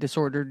had a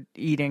disordered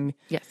eating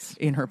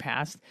in her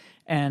past.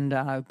 And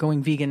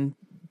going vegan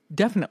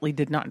definitely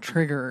did not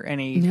trigger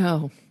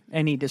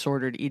any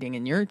disordered eating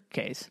in your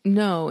case.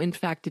 No, in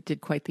fact, it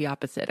did quite the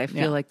opposite. I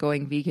feel like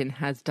going vegan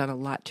has done a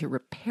lot to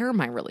repair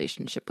my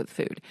relationship with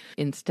food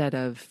instead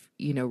of,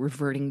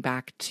 reverting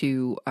back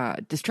to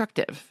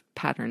destructive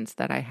patterns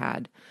that I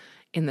had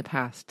in the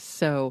past.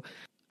 So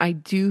I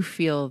do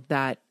feel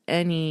that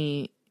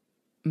any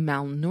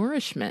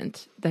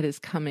malnourishment that is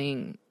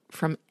coming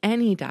from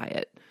any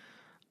diet,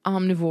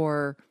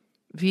 omnivore,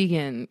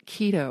 vegan,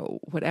 keto,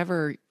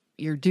 whatever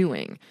you're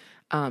doing,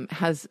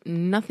 has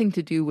nothing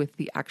to do with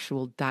the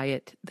actual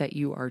diet that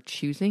you are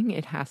choosing.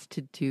 It has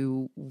to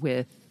do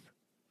with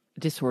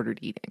disordered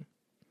eating.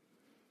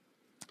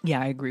 Yeah,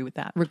 I agree with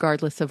that.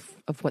 Regardless of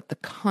what the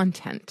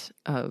content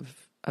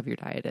of your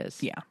diet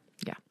is. Yeah.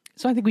 Yeah.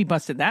 So I think we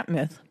busted that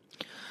myth.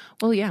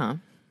 Well, yeah.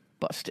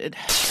 Busted.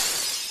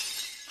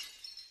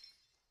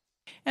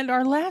 And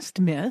our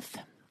last myth,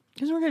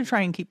 because we're going to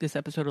try and keep this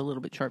episode a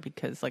little bit short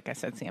because, like I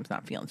said, Sam's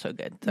not feeling so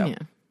good. So. Yeah.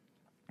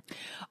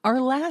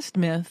 Our last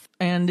myth,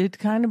 and it's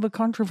kind of a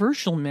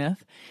controversial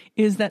myth,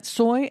 is that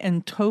soy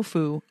and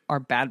tofu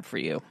are bad for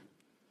you.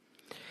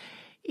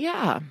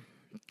 Yeah,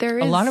 there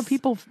is. A lot of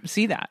people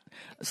say that.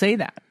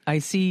 I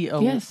see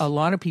a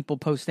lot of people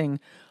posting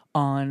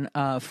on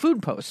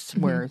food posts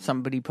where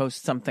somebody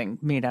posts something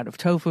made out of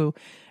tofu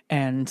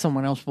and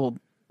someone else will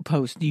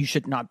post, you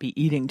should not be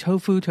eating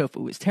tofu.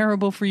 Tofu is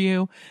terrible for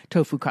you.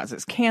 Tofu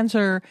causes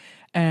cancer.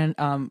 And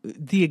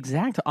the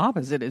exact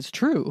opposite is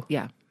true.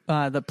 Yeah.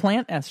 The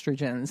plant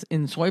estrogens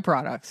in soy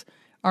products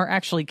are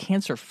actually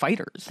cancer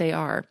fighters. They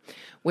are.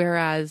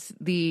 Whereas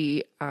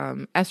the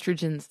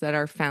estrogens that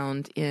are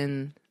found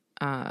in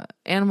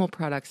animal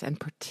products and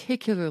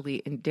particularly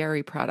in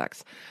dairy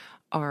products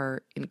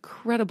are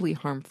incredibly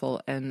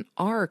harmful and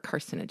are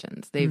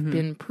carcinogens. They've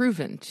been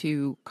proven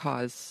to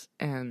cause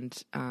and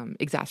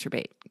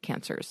exacerbate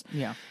cancers.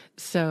 Yeah.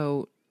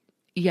 So,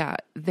 yeah,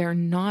 they're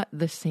not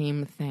the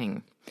same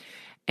thing.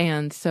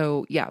 And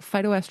so,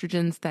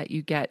 phytoestrogens that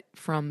you get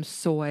from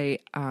soy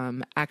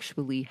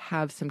actually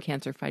have some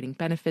cancer-fighting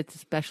benefits,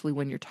 especially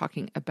when you're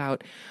talking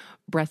about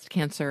breast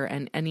cancer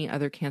and any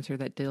other cancer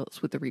that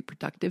deals with the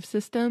reproductive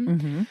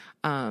system.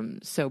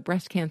 So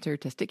breast cancer,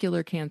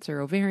 testicular cancer,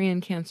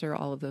 ovarian cancer,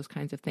 all of those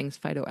kinds of things,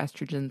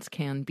 phytoestrogens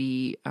can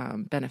be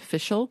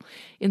beneficial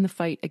in the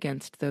fight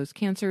against those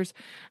cancers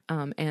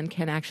and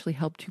can actually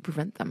help to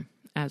prevent them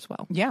as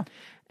well. Yeah.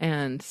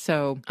 And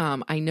so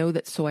I know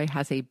that soy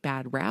has a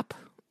bad rap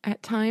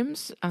at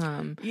times.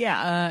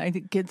 I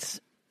think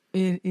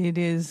it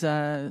is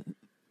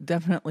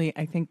definitely,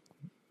 I think,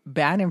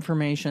 bad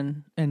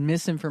information and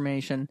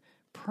misinformation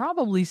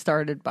probably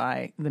started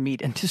by the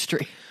meat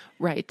industry.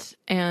 Right.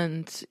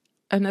 And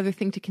another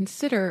thing to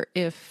consider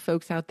if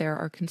folks out there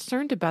are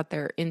concerned about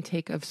their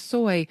intake of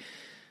soy,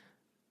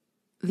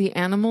 the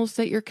animals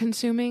that you're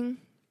consuming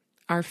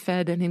are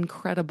fed an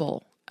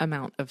incredible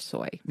amount of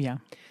soy. Yeah.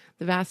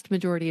 The vast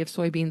majority of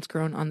soybeans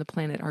grown on the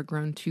planet are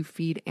grown to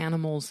feed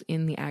animals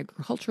in the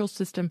agricultural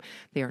system.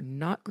 They are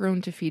not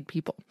grown to feed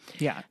people.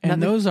 Yeah.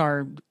 And those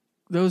are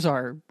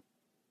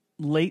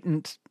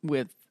latent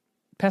with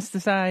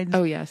pesticides.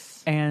 Oh,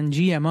 yes. And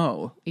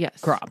GMO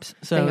crops.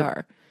 So they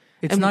are.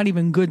 It's not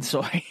even good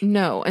soy.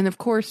 No. And of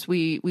course,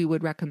 we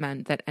would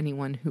recommend that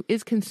anyone who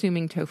is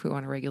consuming tofu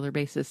on a regular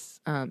basis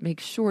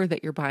make sure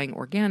that you're buying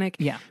organic.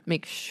 Yeah.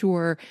 Make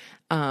sure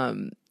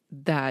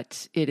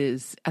that it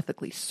is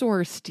ethically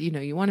sourced.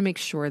 You want to make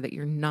sure that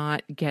you're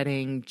not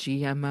getting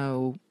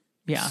GMO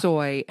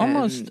soy.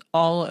 Almost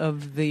all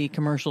of the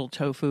commercial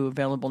tofu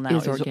available now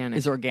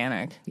is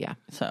organic. Yeah.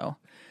 So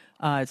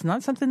it's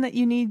not something that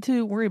you need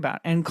to worry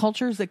about. And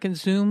cultures that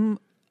consume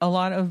a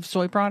lot of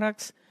soy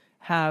products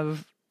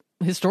have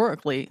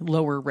historically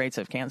lower rates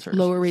of cancers.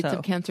 Lower rates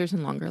of cancers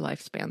and longer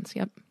lifespans.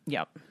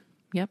 Yep.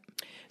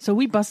 So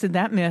we busted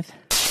that myth.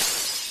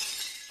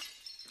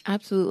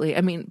 Absolutely.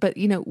 I mean, but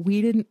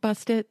we didn't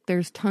bust it.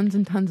 There's tons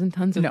and tons and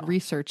tons of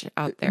research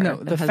out there. No,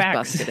 the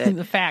facts, busted it.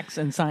 The facts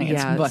and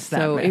science bust that.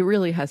 So myth. It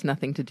really has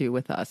nothing to do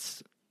with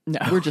us No.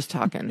 We're just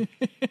talking.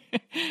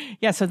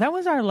 Yeah, so that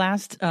was our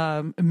last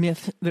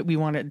myth that we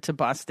wanted to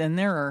bust, and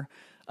there are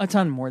a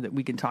ton more that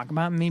we can talk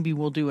about. Maybe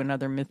we'll do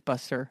another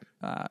Mythbuster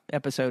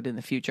episode in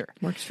the future.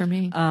 Works for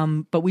me.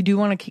 But we do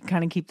want to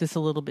kind of keep this a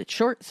little bit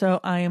short, so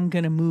I am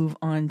going to move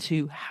on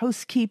to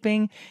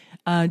housekeeping.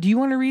 Do you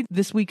want to read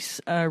this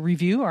week's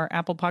review, our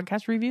Apple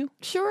Podcast review?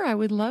 Sure, I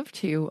would love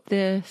to.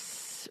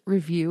 This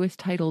review is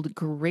titled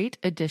Great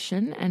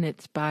Edition, and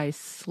it's by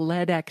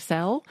Sled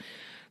XL.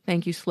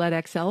 Thank you,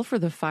 Sled XL, for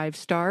the 5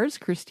 stars.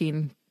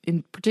 Christine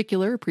in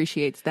particular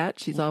appreciates that.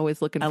 She's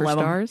always looking for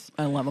stars.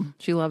 I love them.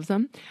 She loves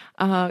them.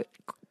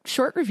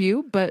 Short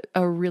review, but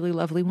a really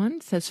lovely one.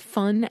 It says,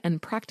 fun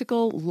and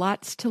practical,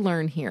 lots to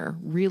learn here.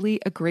 Really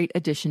a great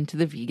addition to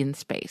the vegan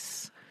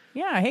space.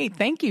 Yeah, hey,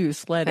 thank you,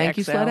 Sled XL. Thank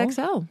you, Sled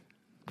XL.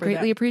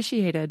 Greatly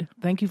appreciated.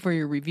 Thank you for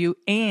your review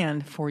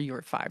and for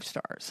your 5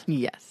 stars.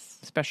 Yes.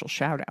 Special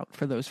shout out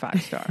for those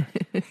 5 stars.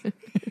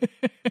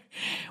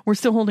 We're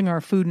still holding our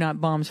Food Not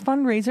Bombs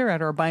fundraiser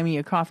at our Buy Me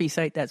a Coffee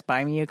site. That's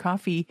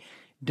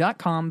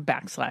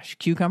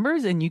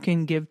buymeacoffee.com/cucumbers. And you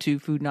can give to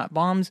Food Not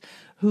Bombs,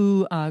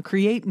 who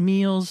create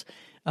meals,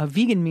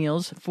 vegan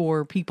meals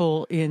for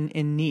people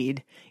in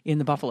need in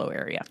the Buffalo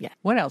area. Yeah.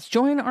 What else?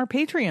 Join our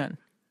Patreon.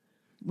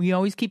 We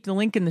always keep the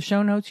link in the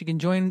show notes. You can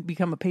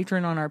become a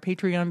patron on our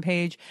Patreon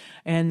page.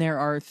 And there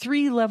are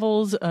 3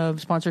 levels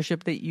of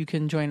sponsorship that you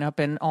can join up,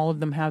 and all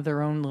of them have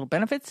their own little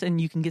benefits, and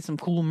you can get some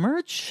cool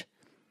merch.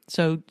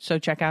 So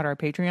check out our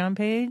Patreon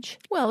page.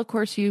 Well, of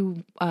course,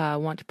 you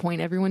want to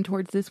point everyone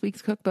towards this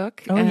week's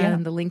cookbook. Oh, yeah.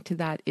 And the link to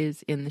that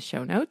is in the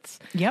show notes.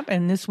 Yep.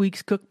 And this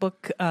week's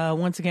cookbook,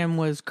 once again,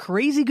 was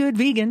Crazy Good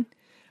Vegan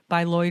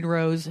by Lloyd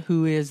Rose,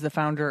 who is the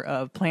founder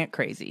of Plant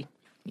Crazii.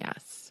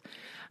 Yes.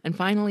 And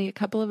finally, a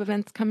couple of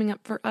events coming up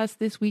for us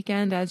this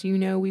weekend. As you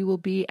know, we will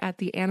be at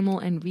the Animal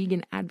and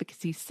Vegan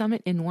Advocacy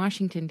Summit in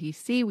Washington,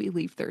 D.C. We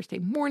leave Thursday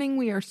morning.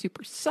 We are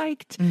super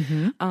psyched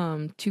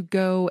to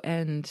go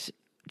and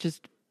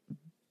just,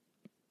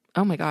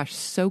 oh my gosh,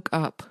 soak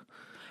up.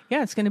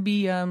 Yeah, it's going to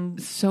be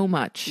so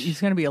much. It's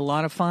going to be a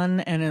lot of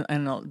fun, and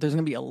there's going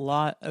to be a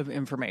lot of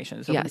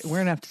information. So yes. We're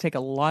going to have to take a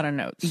lot of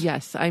notes.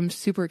 Yes, I'm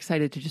super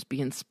excited to just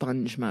be in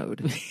sponge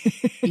mode,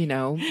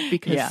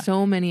 because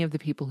so many of the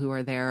people who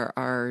are there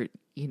are,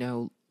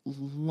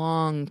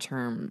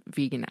 long-term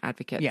vegan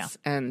advocates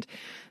and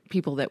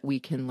people that we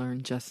can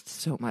learn just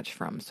so much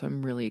from. So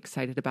I'm really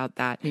excited about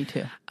that. Me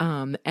too.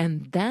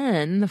 And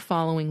then the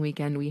following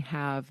weekend, we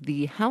have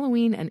the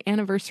Halloween and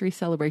anniversary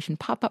celebration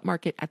pop-up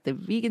market at the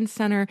Vegan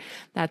Center.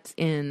 That's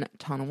in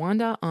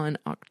Tonawanda on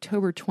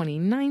October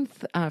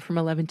 29th from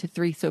 11 to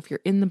 3. So if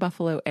you're in the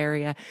Buffalo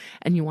area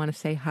and you want to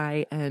say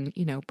hi and,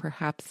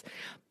 perhaps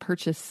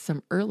purchase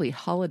some early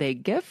holiday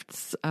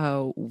gifts,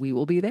 we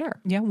will be there.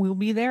 Yeah, we'll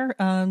be there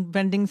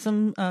vending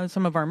some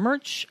of our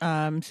merch.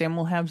 Sam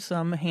will have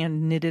some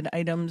hand-knitted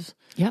items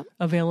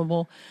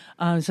available.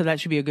 So that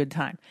should be a good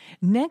time.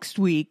 Next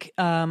week,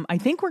 I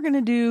think we're going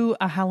to do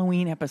a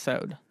Halloween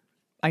episode.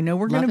 I know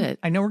we're going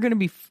to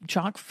be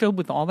chock filled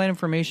with all that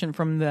information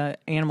from the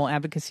Animal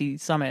Advocacy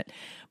Summit,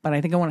 but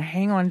I think I want to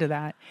hang on to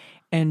that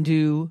and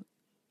do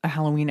a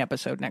Halloween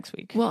episode next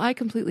week. Well, I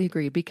completely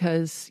agree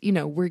because,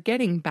 we're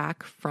getting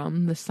back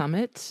from the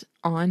summit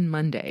on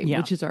Monday,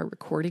 which is our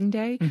recording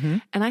day. Mm-hmm.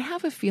 And I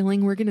have a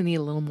feeling we're going to need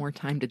a little more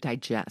time to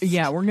digest.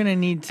 Yeah, we're going to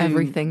need to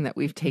everything that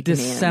we've taken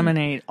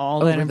disseminate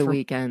all over that the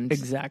weekend.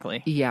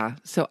 Exactly. Yeah.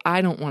 So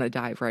I don't want to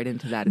dive right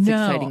into that. It's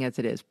exciting as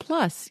it is.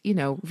 Plus,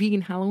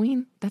 vegan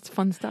Halloween, that's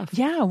fun stuff.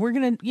 Yeah, we're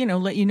going to,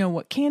 let you know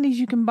what candies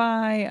you can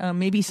buy,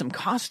 maybe some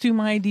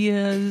costume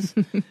ideas.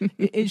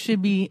 it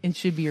should be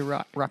a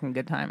rocking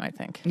good time, I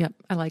think. Yep,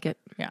 I like it.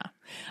 Yeah.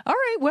 All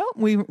right. Well,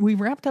 we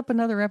wrapped up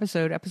another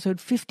episode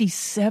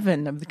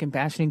 57 of the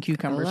Compassion and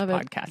Cucumbers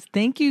podcast.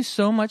 Thank you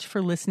so much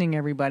for listening,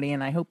 everybody,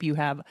 and I hope you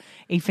have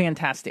a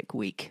fantastic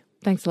week.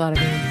 Thanks a lot,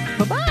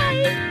 everyone.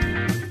 Bye-bye.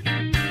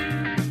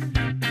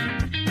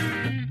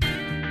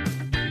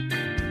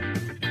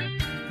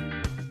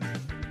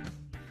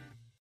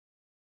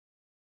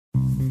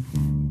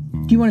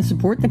 Do you want to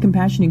support the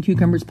Compassion and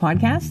Cucumbers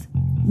podcast?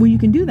 Well, you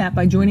can do that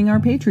by joining our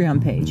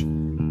Patreon page.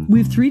 We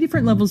have 3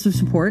 different levels of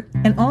support,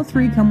 and all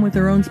 3 come with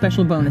their own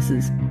special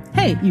bonuses.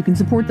 Hey, you can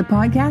support the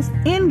podcast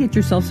and get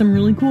yourself some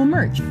really cool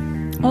merch.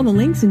 All the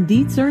links and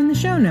deets are in the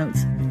show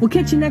notes. We'll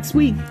catch you next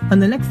week on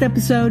the next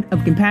episode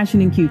of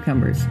Compassion and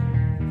Cucumbers.